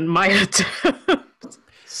better than my attempt.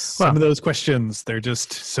 Some of those questions, they're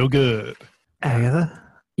just so good. Agatha,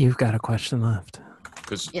 you've got a question left.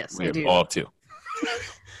 Because Yes, we I have do. all 2.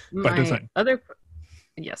 By design.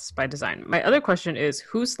 Yes, by design. My other question is,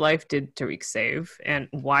 whose life did Tariq save, and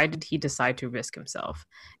why did he decide to risk himself?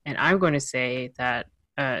 And I'm going to say that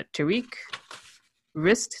Tariq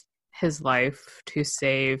risked his life to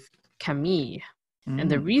save Camille. And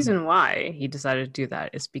the reason why he decided to do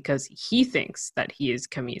that is because he thinks that he is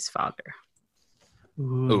Camille's father.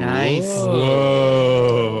 Ooh, nice.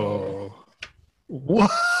 Whoa.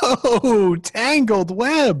 Whoa. Tangled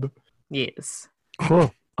web. Yes.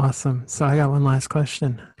 Cool. Awesome. So I got one last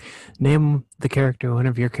question. Name the character one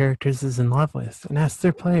of your characters is in love with and ask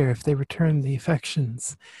their player if they return the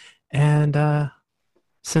affections. And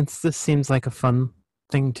since this seems like a fun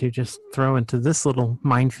thing to just throw into this little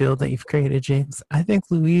minefield that you've created, James, I think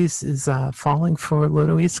Louise is falling for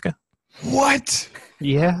Lodoiska. What?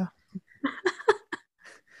 Yeah.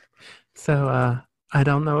 So I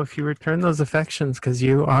don't know if you return those affections because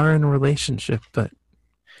you are in a relationship, but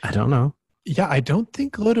I don't know. Yeah, I don't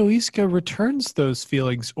think Lodoiska returns those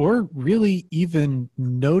feelings or really even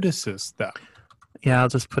notices them. Yeah, I'll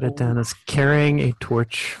just put it down as carrying a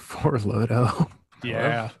torch for Lodo.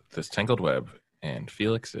 Yeah. This tangled web, and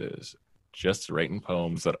Felix is just writing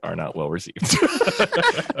poems that are not well received.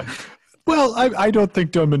 Well, I don't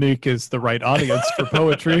think Dominique is the right audience for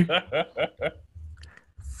poetry.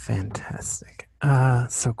 Fantastic.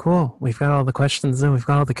 So cool. We've got all the questions in. We've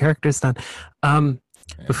got all the characters done.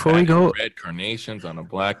 Before we go, red carnations on a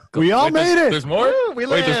black. We all made it. There's more. We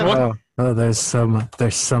Wait, there's more. Oh, there's so much.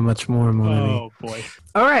 There's so much more, Melanie. Oh boy.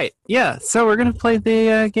 All right. Yeah. So we're gonna play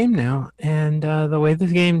the game now, and the way the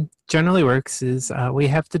game generally works is we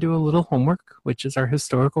have to do a little homework, which is our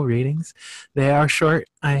historical readings. They are short.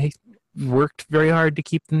 I worked very hard to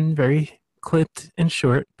keep them very clipped and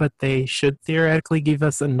short, but they should theoretically give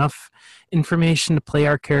us enough information to play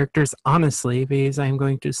our characters honestly, because I'm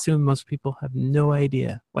going to assume most people have no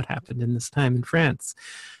idea what happened in this time in France.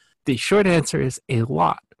 The short answer is a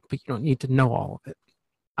lot, but you don't need to know all of it.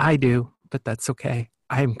 I do, but that's okay.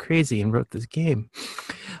 I am crazy and wrote this game.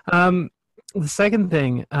 The second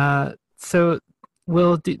thing, so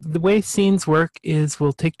the way scenes work is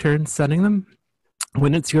we'll take turns setting them.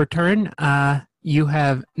 When it's your turn, you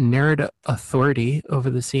have narrative authority over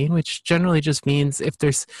the scene, which generally just means if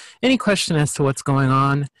there's any question as to what's going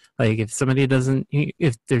on, like if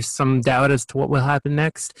there's some doubt as to what will happen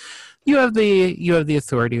next, you have the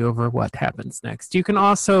authority over what happens next. You can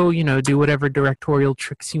also, do whatever directorial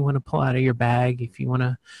tricks you want to pull out of your bag. If you want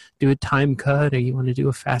to do a time cut or you want to do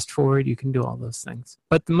a fast forward, you can do all those things.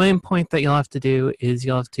 But the main point that you'll have to do is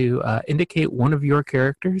you'll have to indicate one of your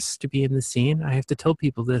characters to be in the scene. I have to tell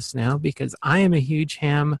people this now because I am a huge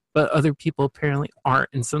ham, but other people apparently aren't,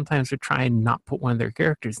 and sometimes we try and not put one of their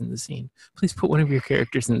characters in the scene. Please put one of your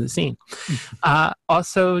characters in the scene.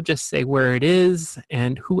 Also, just say where it is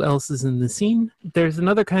and who else is in the scene. There's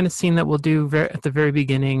another kind of scene that we'll do at the very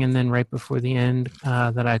beginning and then right before the end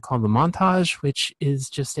that I call the montage, which is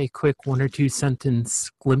just a quick 1 or 2 sentence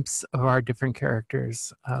glimpse of our different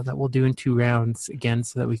characters that we'll do in 2 rounds, again,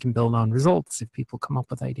 so that we can build on results if people come up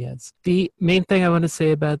with ideas. The main thing I want to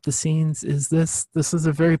say about the scenes is this is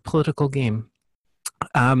a very political game.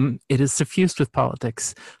 It is suffused with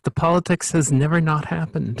politics. The politics has never not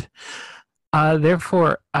happened.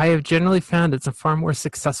 Therefore, I have generally found it's a far more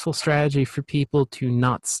successful strategy for people to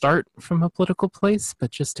not start from a political place,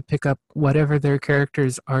 but just to pick up whatever their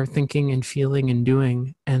characters are thinking and feeling and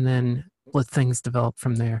doing, and then let things develop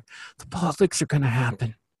from there. The politics are going to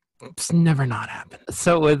happen. It's never not happened.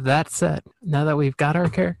 So with that said, now that we've got our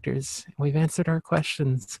characters, we've answered our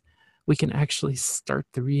questions, we can actually start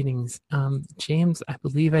the readings. James, I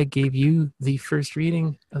believe I gave you the first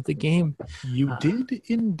reading of the game. You did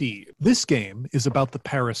indeed. This game is about the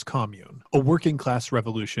Paris Commune, a working-class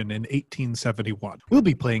revolution in 1871. We'll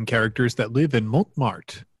be playing characters that live in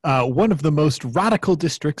Montmartre, one of the most radical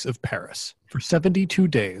districts of Paris. For 72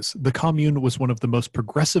 days, the Commune was one of the most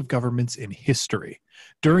progressive governments in history.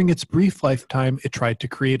 During its brief lifetime, it tried to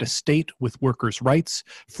create a state with workers' rights,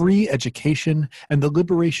 free education, and the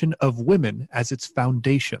liberation of women as its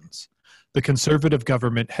foundations. The conservative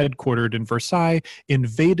government, headquartered in Versailles,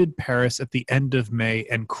 invaded Paris at the end of May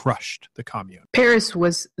and crushed the Commune. Paris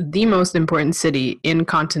was the most important city in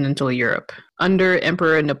continental Europe. Under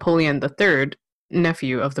Emperor Napoleon III,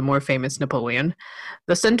 nephew of the more famous Napoleon,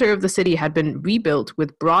 the center of the city had been rebuilt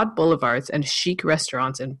with broad boulevards and chic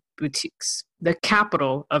restaurants and boutiques, the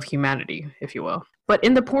capital of humanity, if you will. But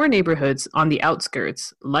in the poor neighborhoods on the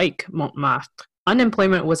outskirts, like Montmartre,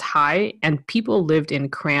 unemployment was high and people lived in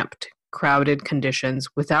cramped, crowded conditions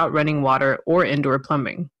without running water or indoor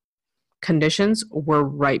plumbing. Conditions were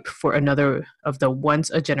ripe for another of the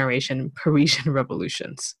once-a-generation Parisian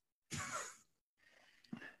revolutions.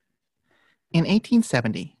 In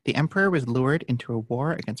 1870, the emperor was lured into a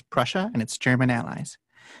war against Prussia and its German allies.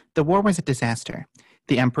 The war was a disaster.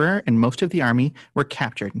 The emperor and most of the army were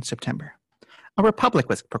captured in September. A republic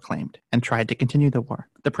was proclaimed and tried to continue the war.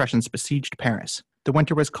 The Prussians besieged Paris. The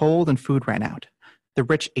winter was cold and food ran out. The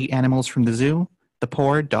rich ate animals from the zoo, the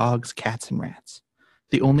poor dogs, cats, and rats.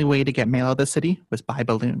 The only way to get mail out of the city was by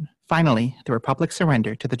balloon. Finally, the Republic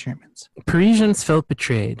surrendered to the Germans. Parisians felt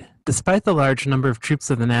betrayed. Despite the large number of troops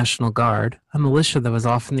of the National Guard, a militia that was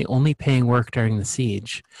often the only paying work during the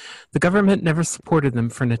siege, the government never supported them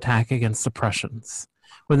for an attack against the Prussians.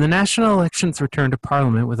 When the national elections returned to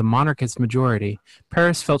Parliament with a monarchist majority,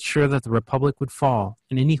 Paris felt sure that the Republic would fall,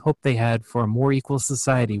 and any hope they had for a more equal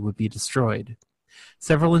society would be destroyed.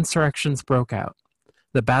 Several insurrections broke out.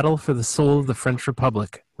 The battle for the soul of the French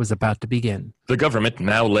Republic was about to begin. The government,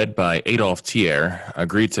 now led by Adolphe Thiers,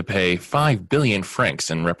 agreed to pay 5 billion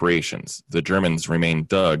francs in reparations. The Germans remained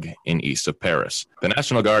dug in east of Paris. The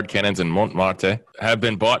National Guard cannons in Montmartre have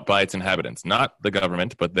been bought by its inhabitants, not the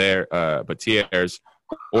government, but Thiers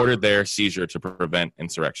ordered their seizure to prevent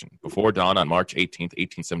insurrection. Before dawn on March 18th,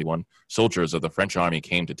 1871, soldiers of the French army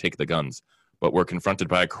came to take the guns, but were confronted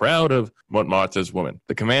by a crowd of Montmartre's women.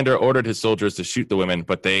 The commander ordered his soldiers to shoot the women,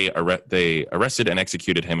 but they arrested and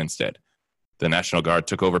executed him instead. The National Guard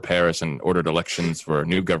took over Paris and ordered elections for a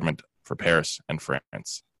new government for Paris and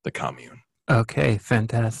France, the Commune. Okay,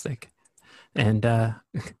 fantastic. And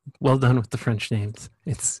well done with the French names.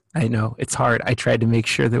 I know, it's hard. I tried to make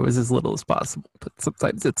sure there was as little as possible, but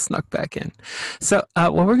sometimes it snuck back in. So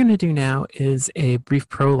what we're going to do now is a brief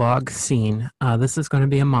prologue scene. This is going to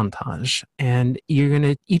be a montage, and you're going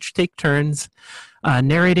to each take turns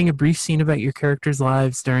narrating a brief scene about your characters'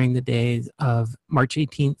 lives during the days of March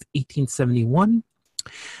 18th, 1871.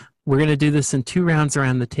 We're going to do this in 2 rounds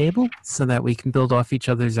around the table so that we can build off each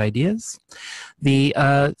other's ideas.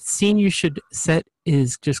 The scene you should set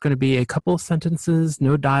is just going to be a couple of sentences,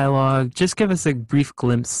 no dialogue. Just give us a brief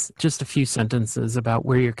glimpse, just a few sentences about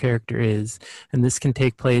where your character is. And this can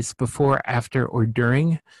take place before, after, or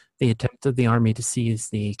during the attempt of the army to seize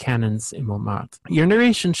the cannons in Montmartre. Your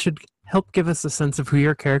narration should help give us a sense of who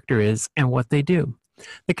your character is and what they do.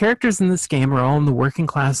 The characters in this game are all in the working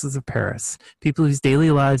classes of Paris, people whose daily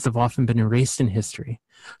lives have often been erased in history.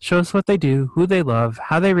 Show us what they do, who they love,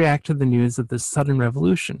 how they react to the news of this sudden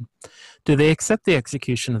revolution. Do they accept the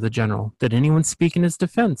execution of the general? Did anyone speak in his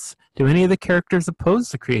defense? Do any of the characters oppose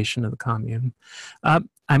the creation of the commune?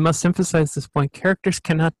 I must emphasize this point, characters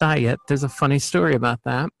cannot die yet. There's a funny story about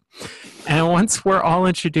that. And once we're all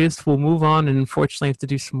introduced, we'll move on and unfortunately have to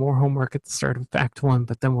do some more homework at the start of Act 1,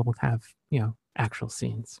 but then we'll have, actual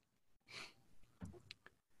scenes.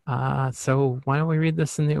 So why don't we read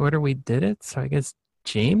this in the order we did it? So I guess,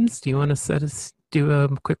 James, do you want to do a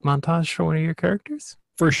quick montage for one of your characters?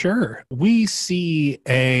 For sure. We see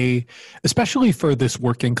especially for this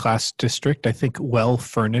working class district, I think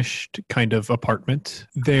well-furnished kind of apartment.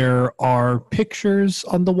 There are pictures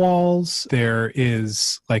on the walls. There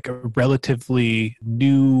is like a relatively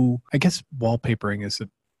new, I guess wallpapering is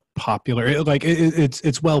popular.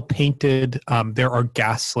 It's well painted. There are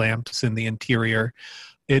gas lamps in the interior.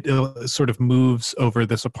 It sort of moves over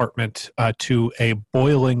this apartment to a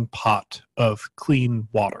boiling pot of clean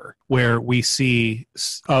water, where we see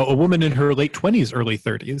a woman in her late 20s, early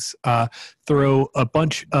 30s, throw a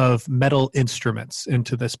bunch of metal instruments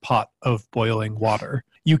into this pot of boiling water.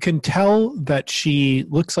 You can tell that she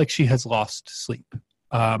looks like she has lost sleep.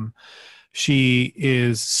 She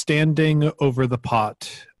is standing over the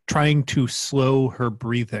pot, trying to slow her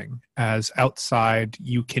breathing, as outside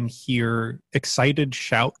you can hear excited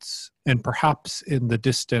shouts and perhaps in the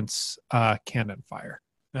distance cannon fire.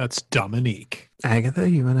 That's Dominique. Agatha,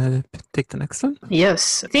 you want to take the next one?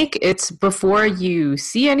 Yes. I think it's before you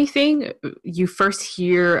see anything, you first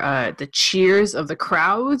hear the cheers of the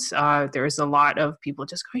crowds. There's a lot of people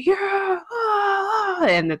just going, yeah, ah,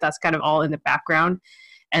 and that's kind of all in the background.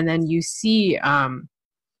 And then you see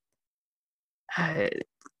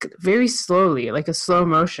very slowly, like a slow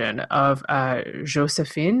motion of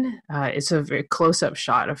Josephine. It's a very close-up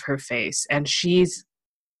shot of her face, and she's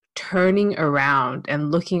turning around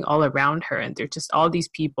and looking all around her, and there's just all these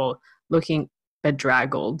people looking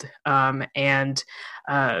bedraggled and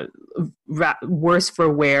worse for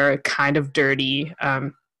wear, kind of dirty.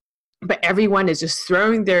 But everyone is just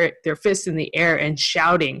throwing their fists in the air and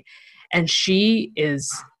shouting, and she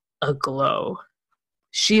is aglow.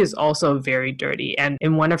 She is also very dirty, and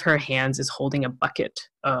in one of her hands is holding a bucket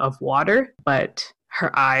of water, but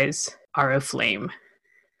her eyes are aflame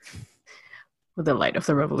with the light of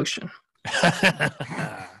the revolution.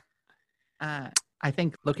 I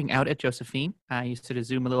think looking out at Josephine, you sort of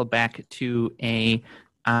zoom a little back to a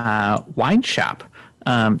wine shop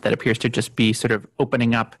that appears to just be sort of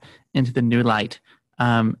opening up into the new light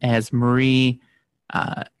as Marie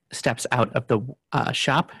steps out of the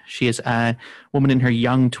shop. She is a woman in her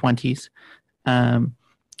young 20s,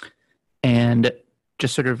 and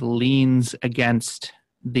just sort of leans against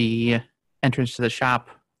the entrance to the shop,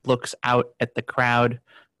 looks out at the crowd,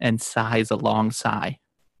 and sighs a long sigh.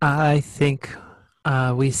 I think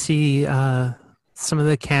we see some of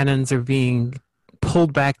the cannons are being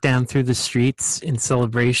pulled back down through the streets in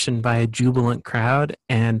celebration by a jubilant crowd,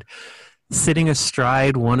 and sitting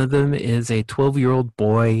astride one of them is a 12-year-old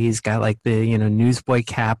boy. He's got like the newsboy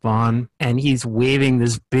cap on, and he's waving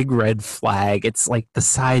this big red flag. It's like the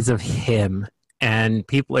size of him, and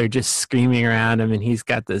people are just screaming around him, and he's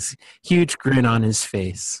got this huge grin on his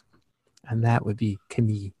face. And that would be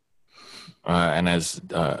Camille. And as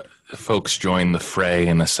folks join the fray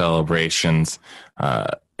in the celebrations,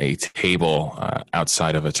 a table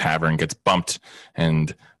outside of a tavern gets bumped,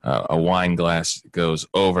 and a wine glass goes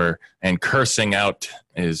over, and cursing out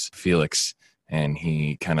is Felix, and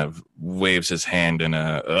he kind of waves his hand in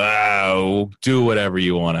a do whatever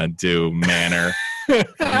you want to do manner.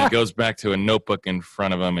 And he goes back to a notebook in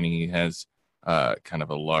front of him, and he has kind of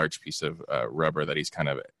a large piece of rubber that he's kind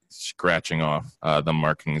of scratching off the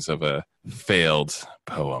markings of a failed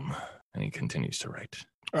poem, and he continues to write.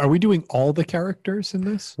 Are we doing all the characters in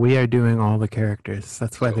this? We are doing all the characters.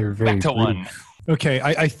 That's why they're very Back to brief. one. Okay,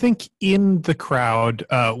 I think in the crowd,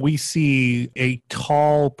 we see a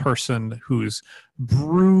tall person who's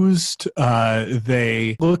bruised.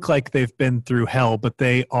 They look like they've been through hell, but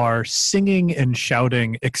they are singing and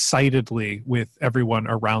shouting excitedly with everyone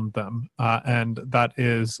around them. And that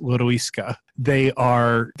is Lodoiska. They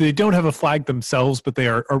don't have a flag themselves, but they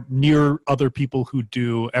are near other people who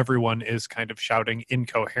do. Everyone is kind of shouting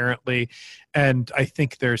incoherently. And I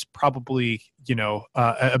think there's probably,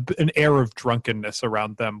 an air of drunkenness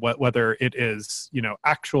around them, whether it is,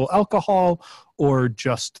 actual alcohol or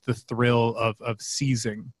just the thrill of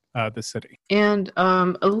seizing the city. And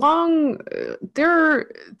along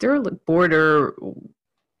there are like border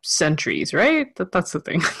sentries, right? That's the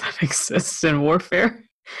thing that exists in warfare.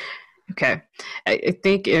 Okay, I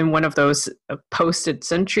think in one of those posted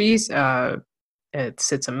sentries, it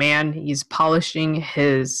sits a man. He's polishing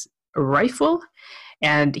his rifle,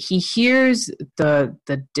 and he hears the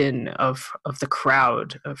din of the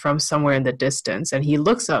crowd from somewhere in the distance, and he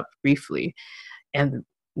looks up briefly and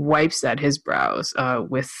wipes at his brows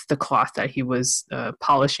with the cloth that he was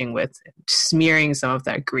polishing with, smearing some of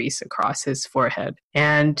that grease across his forehead.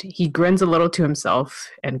 And he grins a little to himself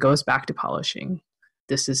and goes back to polishing.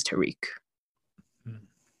 This is Tariq.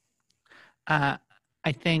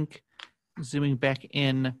 I think zooming back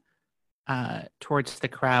in towards the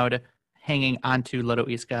crowd, hanging onto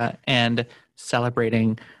Lodoiska and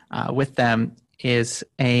celebrating with them is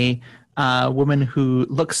a woman who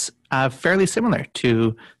looks fairly similar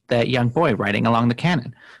to that young boy riding along the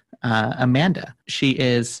cannon, Amanda. She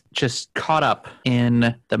is just caught up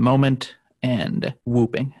in the moment and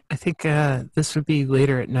whooping. I think this would be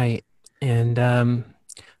later at night, and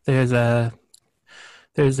there's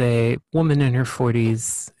a woman in her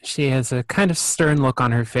 40s. She has a kind of stern look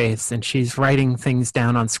on her face, and she's writing things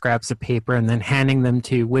down on scraps of paper and then handing them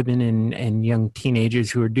to women and young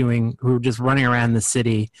teenagers who are just running around the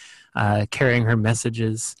city carrying her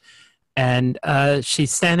messages. And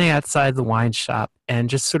she's standing outside the wine shop and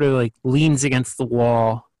just sort of like leans against the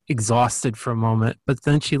wall, exhausted for a moment. But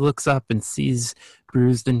then she looks up and sees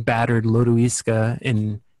bruised and battered Lodoiska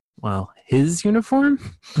in, his uniform.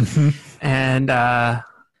 And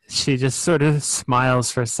she just sort of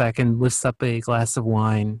smiles for a second, lifts up a glass of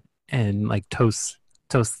wine, and like toasts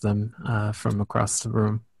them from across the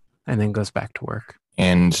room, and then goes back to work.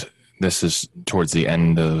 And this is towards the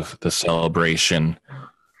end of the celebration,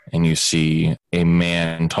 and you see a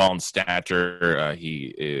man, tall in stature.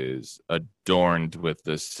 He is adorned with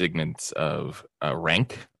the signets of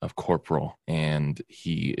rank of corporal, and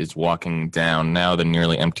he is walking down now the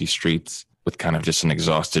nearly empty streets with kind of just an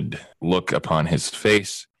exhausted look upon his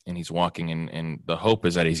face. And he's walking, and the hope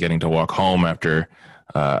is that he's getting to walk home after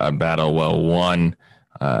a battle well won.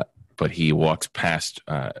 But he walks past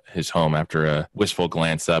his home after a wistful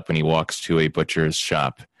glance up, and he walks to a butcher's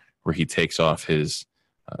shop where he takes off his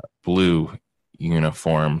blue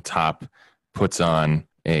uniform top, puts on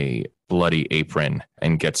a bloody apron,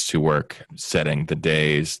 and gets to work setting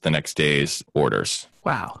the next day's orders.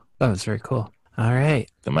 Wow, that was very cool. All right.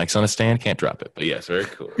 The mic's on a stand, can't drop it. But yes, very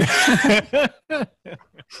cool.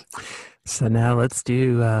 So now let's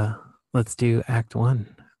do Act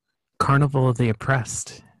 1, Carnival of the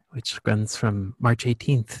Oppressed, which runs from March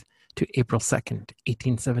 18th to April 2nd,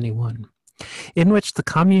 1871, in which the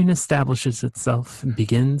commune establishes itself and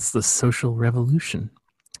begins the social revolution.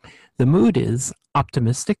 The mood is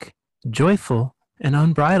optimistic, joyful, and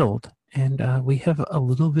unbridled. And we have a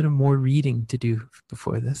little bit of more reading to do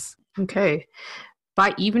before this. Okay.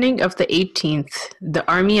 By evening of the 18th, the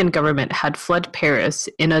army and government had fled Paris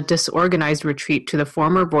in a disorganized retreat to the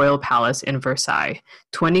former royal palace in Versailles,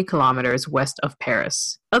 20 kilometers west of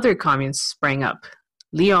Paris. Other communes sprang up: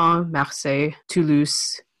 Lyon, Marseille,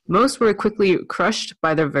 Toulouse. Most were quickly crushed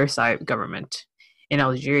by the Versailles government. In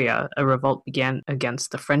Algeria, a revolt began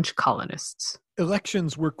against the French colonists.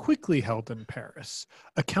 Elections were quickly held in Paris.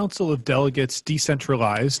 A council of delegates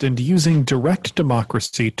decentralized and using direct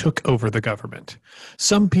democracy took over the government.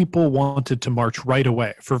 Some people wanted to march right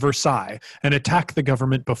away for Versailles and attack the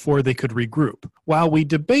government before they could regroup. While we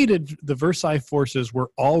debated, the Versailles forces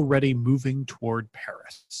were already moving toward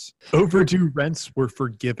Paris. Overdue rents were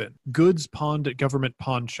forgiven. Goods pawned at government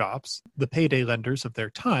pawn shops, the payday lenders of their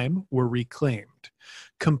time, were reclaimed.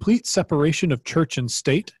 Complete separation of church and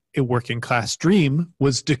state, a working-class dream,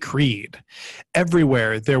 was decreed.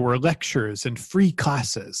 Everywhere there were lectures and free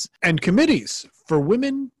classes, and committees for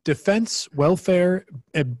women, defense, welfare,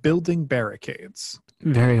 and building barricades.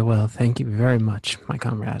 Very well. Thank you very much, my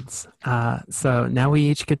comrades. So now we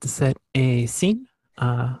each get to set a scene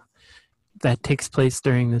that takes place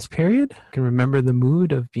during this period. You can remember the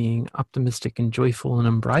mood of being optimistic and joyful and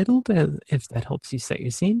unbridled, if that helps you set your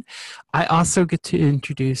scene. I also get to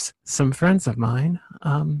introduce some friends of mine.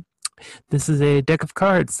 This is a deck of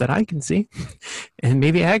cards that I can see, and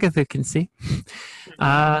maybe Agatha can see,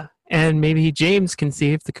 and maybe James can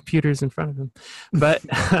see if the computer's in front of him. But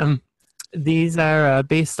these are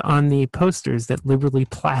based on the posters that liberally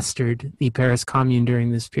plastered the Paris Commune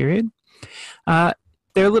during this period.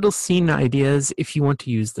 They're little scene ideas if you want to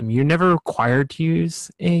use them. You're never required to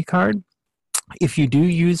use a card. If you do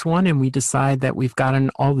use one and we decide that we've gotten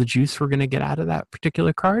all the juice we're going to get out of that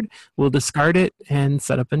particular card, we'll discard it and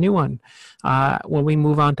set up a new one. When we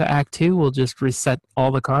move on to Act 2, we'll just reset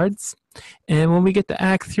all the cards. And when we get to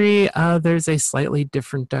Act 3, there's a slightly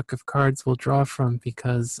different deck of cards we'll draw from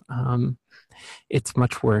because it's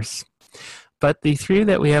much worse. But the three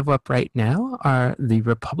that we have up right now are The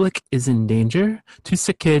Republic is in danger, Tout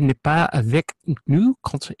ce qui n'est pas avec nous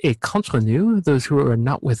est contre nous, those who are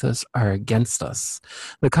not with us are against us.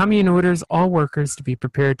 The Commune orders all workers to be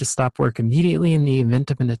prepared to stop work immediately in the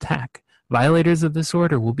event of an attack. Violators of this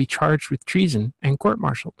order will be charged with treason and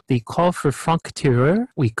court-martialed. The call for franc-tireur,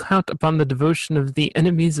 we count upon the devotion of the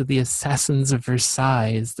enemies of the assassins of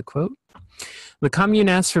Versailles, is the quote. The Commune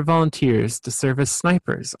asks for volunteers to serve as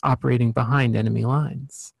snipers operating behind enemy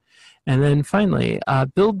lines. And then finally,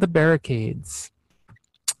 build the barricades.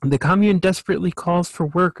 The Commune desperately calls for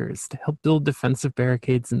workers to help build defensive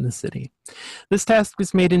barricades in the city. This task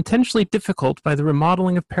was made intentionally difficult by the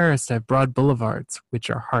remodeling of Paris to have broad boulevards, which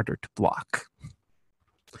are harder to block.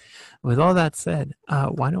 With all that said,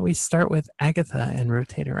 why don't we start with Agatha and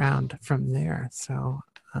rotate around from there? So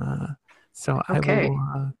okay. I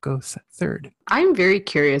will go third. I'm very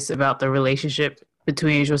curious about the relationship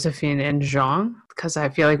between Josephine and Jean because I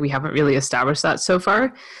feel like we haven't really established that so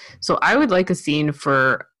far. So I would like a scene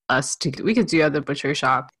for us we could do at the butcher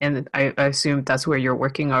shop, and I assume that's where you're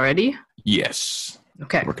working already. Yes.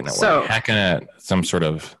 Okay. Working at work. Hacking at some sort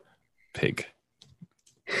of pig.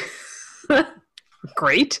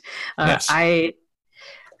 Great. Yes.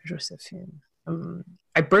 Josephine.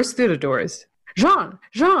 I burst through the doors. Jean.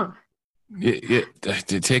 Yeah,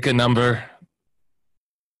 take a number.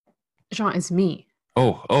 Jean, it's me.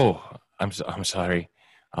 Oh, I'm sorry.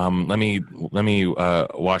 Let me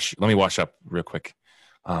wash up real quick.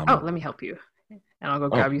 Let me help you, and I'll go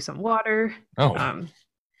grab you some water. From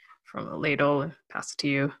a ladle and pass it to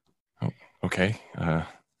you. Oh, okay.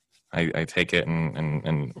 I take it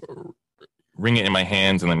and wring it in my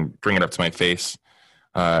hands and then bring it up to my face.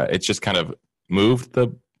 It's just kind of moved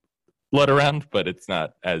the blood around, but it's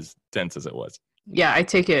not as dense as it was. Yeah, I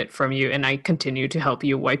take it from you and I continue to help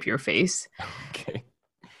you wipe your face. Okay.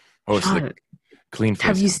 Oh, it's the clean face.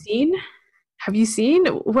 Have you seen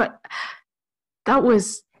what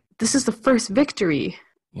this is the first victory.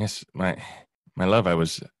 Yes, my love, I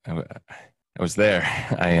was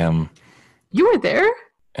there. You were there?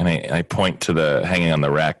 And I point to the hanging on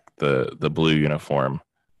the rack, the blue uniform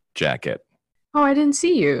jacket. Oh, I didn't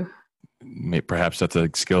see you. Perhaps that's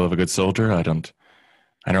a skill of a good soldier. I don't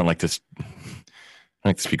like to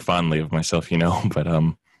speak fondly of myself, but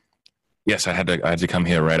yes, I had to come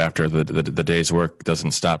here right after the day's work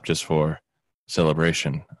doesn't stop just for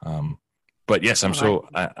celebration. But yes,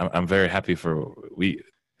 I'm very happy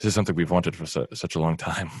this is something we've wanted for such a long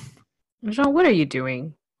time. Jean, what are you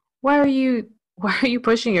doing? Why are you Why are you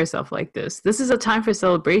pushing yourself like this? This is a time for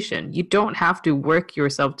celebration. You don't have to work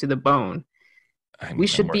yourself to the bone. We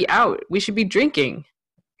should be out. We should be drinking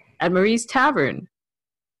at Marie's Tavern.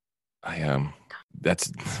 That's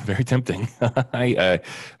very tempting.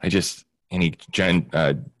 And he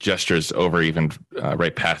gestures over even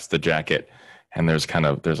right past the jacket, and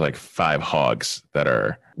there's like 5 hogs that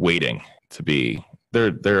are waiting to be.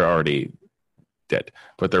 They're already dead,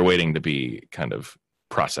 but they're waiting to be kind of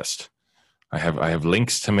processed. I have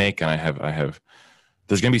links to make, and I have.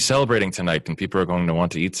 There's going to be celebrating tonight, and people are going to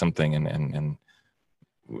want to eat something, and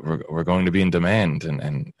we're going to be in demand,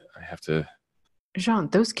 and I have to. Jean,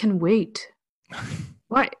 those can wait.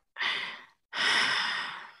 What?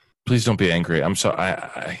 Please don't be angry. I'm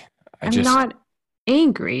sorry. I'm not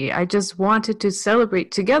angry. I just wanted to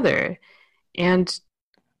celebrate together, and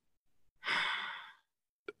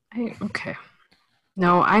okay.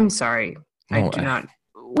 No, I'm sorry. No, I do not.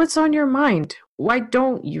 What's on your mind? Why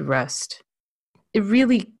don't you rest? It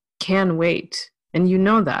really can wait, and you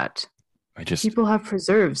know that. People have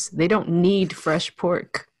preserves. They don't need fresh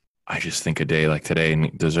pork. I just think a day like today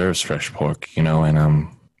deserves fresh pork, and I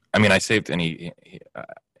mean, I saved, and he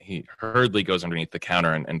hurriedly goes underneath the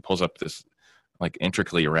counter and pulls up this like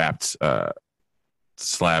intricately wrapped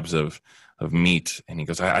slabs of meat, and he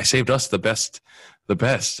goes, I saved us the best,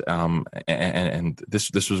 and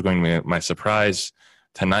this was going to be my surprise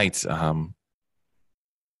tonight,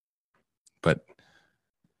 but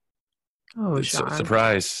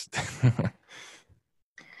surprise.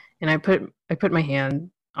 And I put my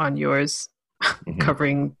hand on yours,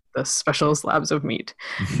 covering the special slabs of meat,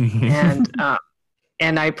 and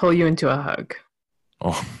I pull you into a hug.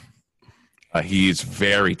 Oh, he's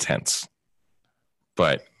very tense,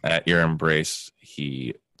 but at your embrace,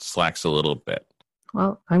 he slacks a little bit.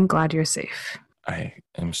 Well, I'm glad you're safe. I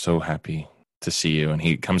am so happy to see you. And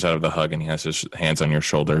he comes out of the hug, and he has his hands on your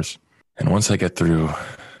shoulders. And once I get through,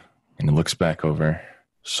 and he looks back over,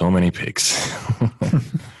 so many pigs.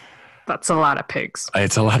 That's a lot of pigs.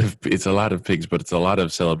 It's a lot of pigs, but it's a lot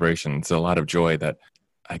of celebration. It's a lot of joy that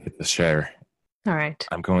I get to share. All right.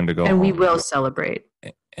 I'm going to go and home, we will celebrate.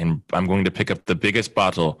 And I'm going to pick up the biggest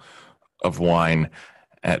bottle of wine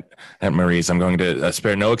at Marie's. I'm going to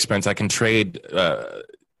spare no expense. I can trade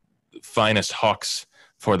finest hawks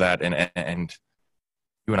for that, and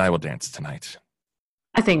you and I will dance tonight.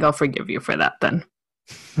 I think I'll forgive you for that then.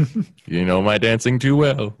 You know my dancing too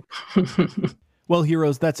well. Well,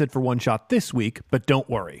 heroes, that's it for One Shot this week, but don't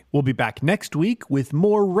worry. We'll be back next week with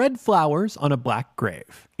more Red Flowers on a Black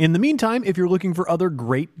Grave. In the meantime, if you're looking for other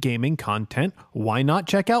great gaming content, why not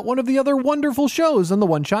check out one of the other wonderful shows on the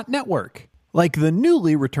One Shot Network? Like the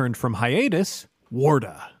newly returned from hiatus,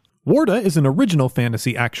 Warda. Warda is an original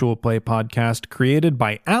fantasy actual play podcast created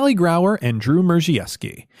by Ali Grauer and Drew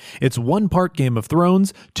Merzieski. It's 1 part Game of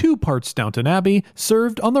Thrones, 2 parts Downton Abbey,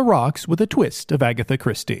 served on the rocks with a twist of Agatha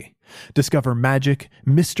Christie. Discover magic,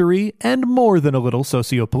 mystery, and more than a little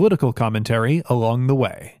socio-political commentary along the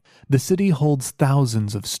way. The city holds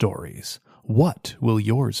thousands of stories. What will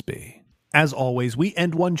yours be? As always, we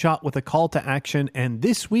end One Shot with a call to action, and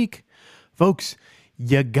this week, folks,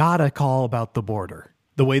 you gotta call about the border.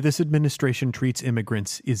 The way this administration treats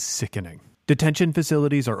immigrants is sickening. Detention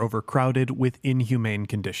facilities are overcrowded with inhumane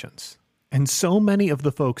conditions. And so many of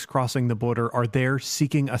the folks crossing the border are there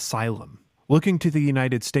seeking asylum, looking to the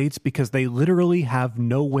United States because they literally have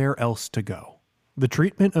nowhere else to go. The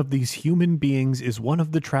treatment of these human beings is one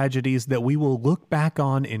of the tragedies that we will look back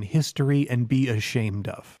on in history and be ashamed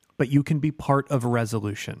of. But you can be part of a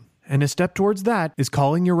resolution. And a step towards that is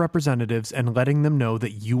calling your representatives and letting them know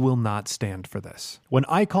that you will not stand for this. When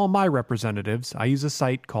I call my representatives, I use a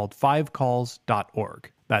site called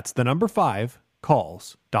 5calls.org. That's the number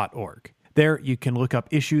 5calls.org. There, you can look up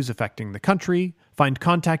issues affecting the country, find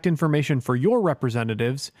contact information for your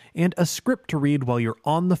representatives, and a script to read while you're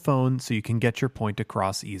on the phone so you can get your point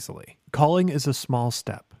across easily. Calling is a small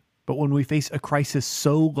step, but when we face a crisis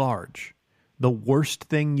so large, the worst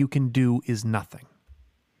thing you can do is nothing.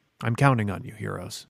 I'm counting on you, heroes.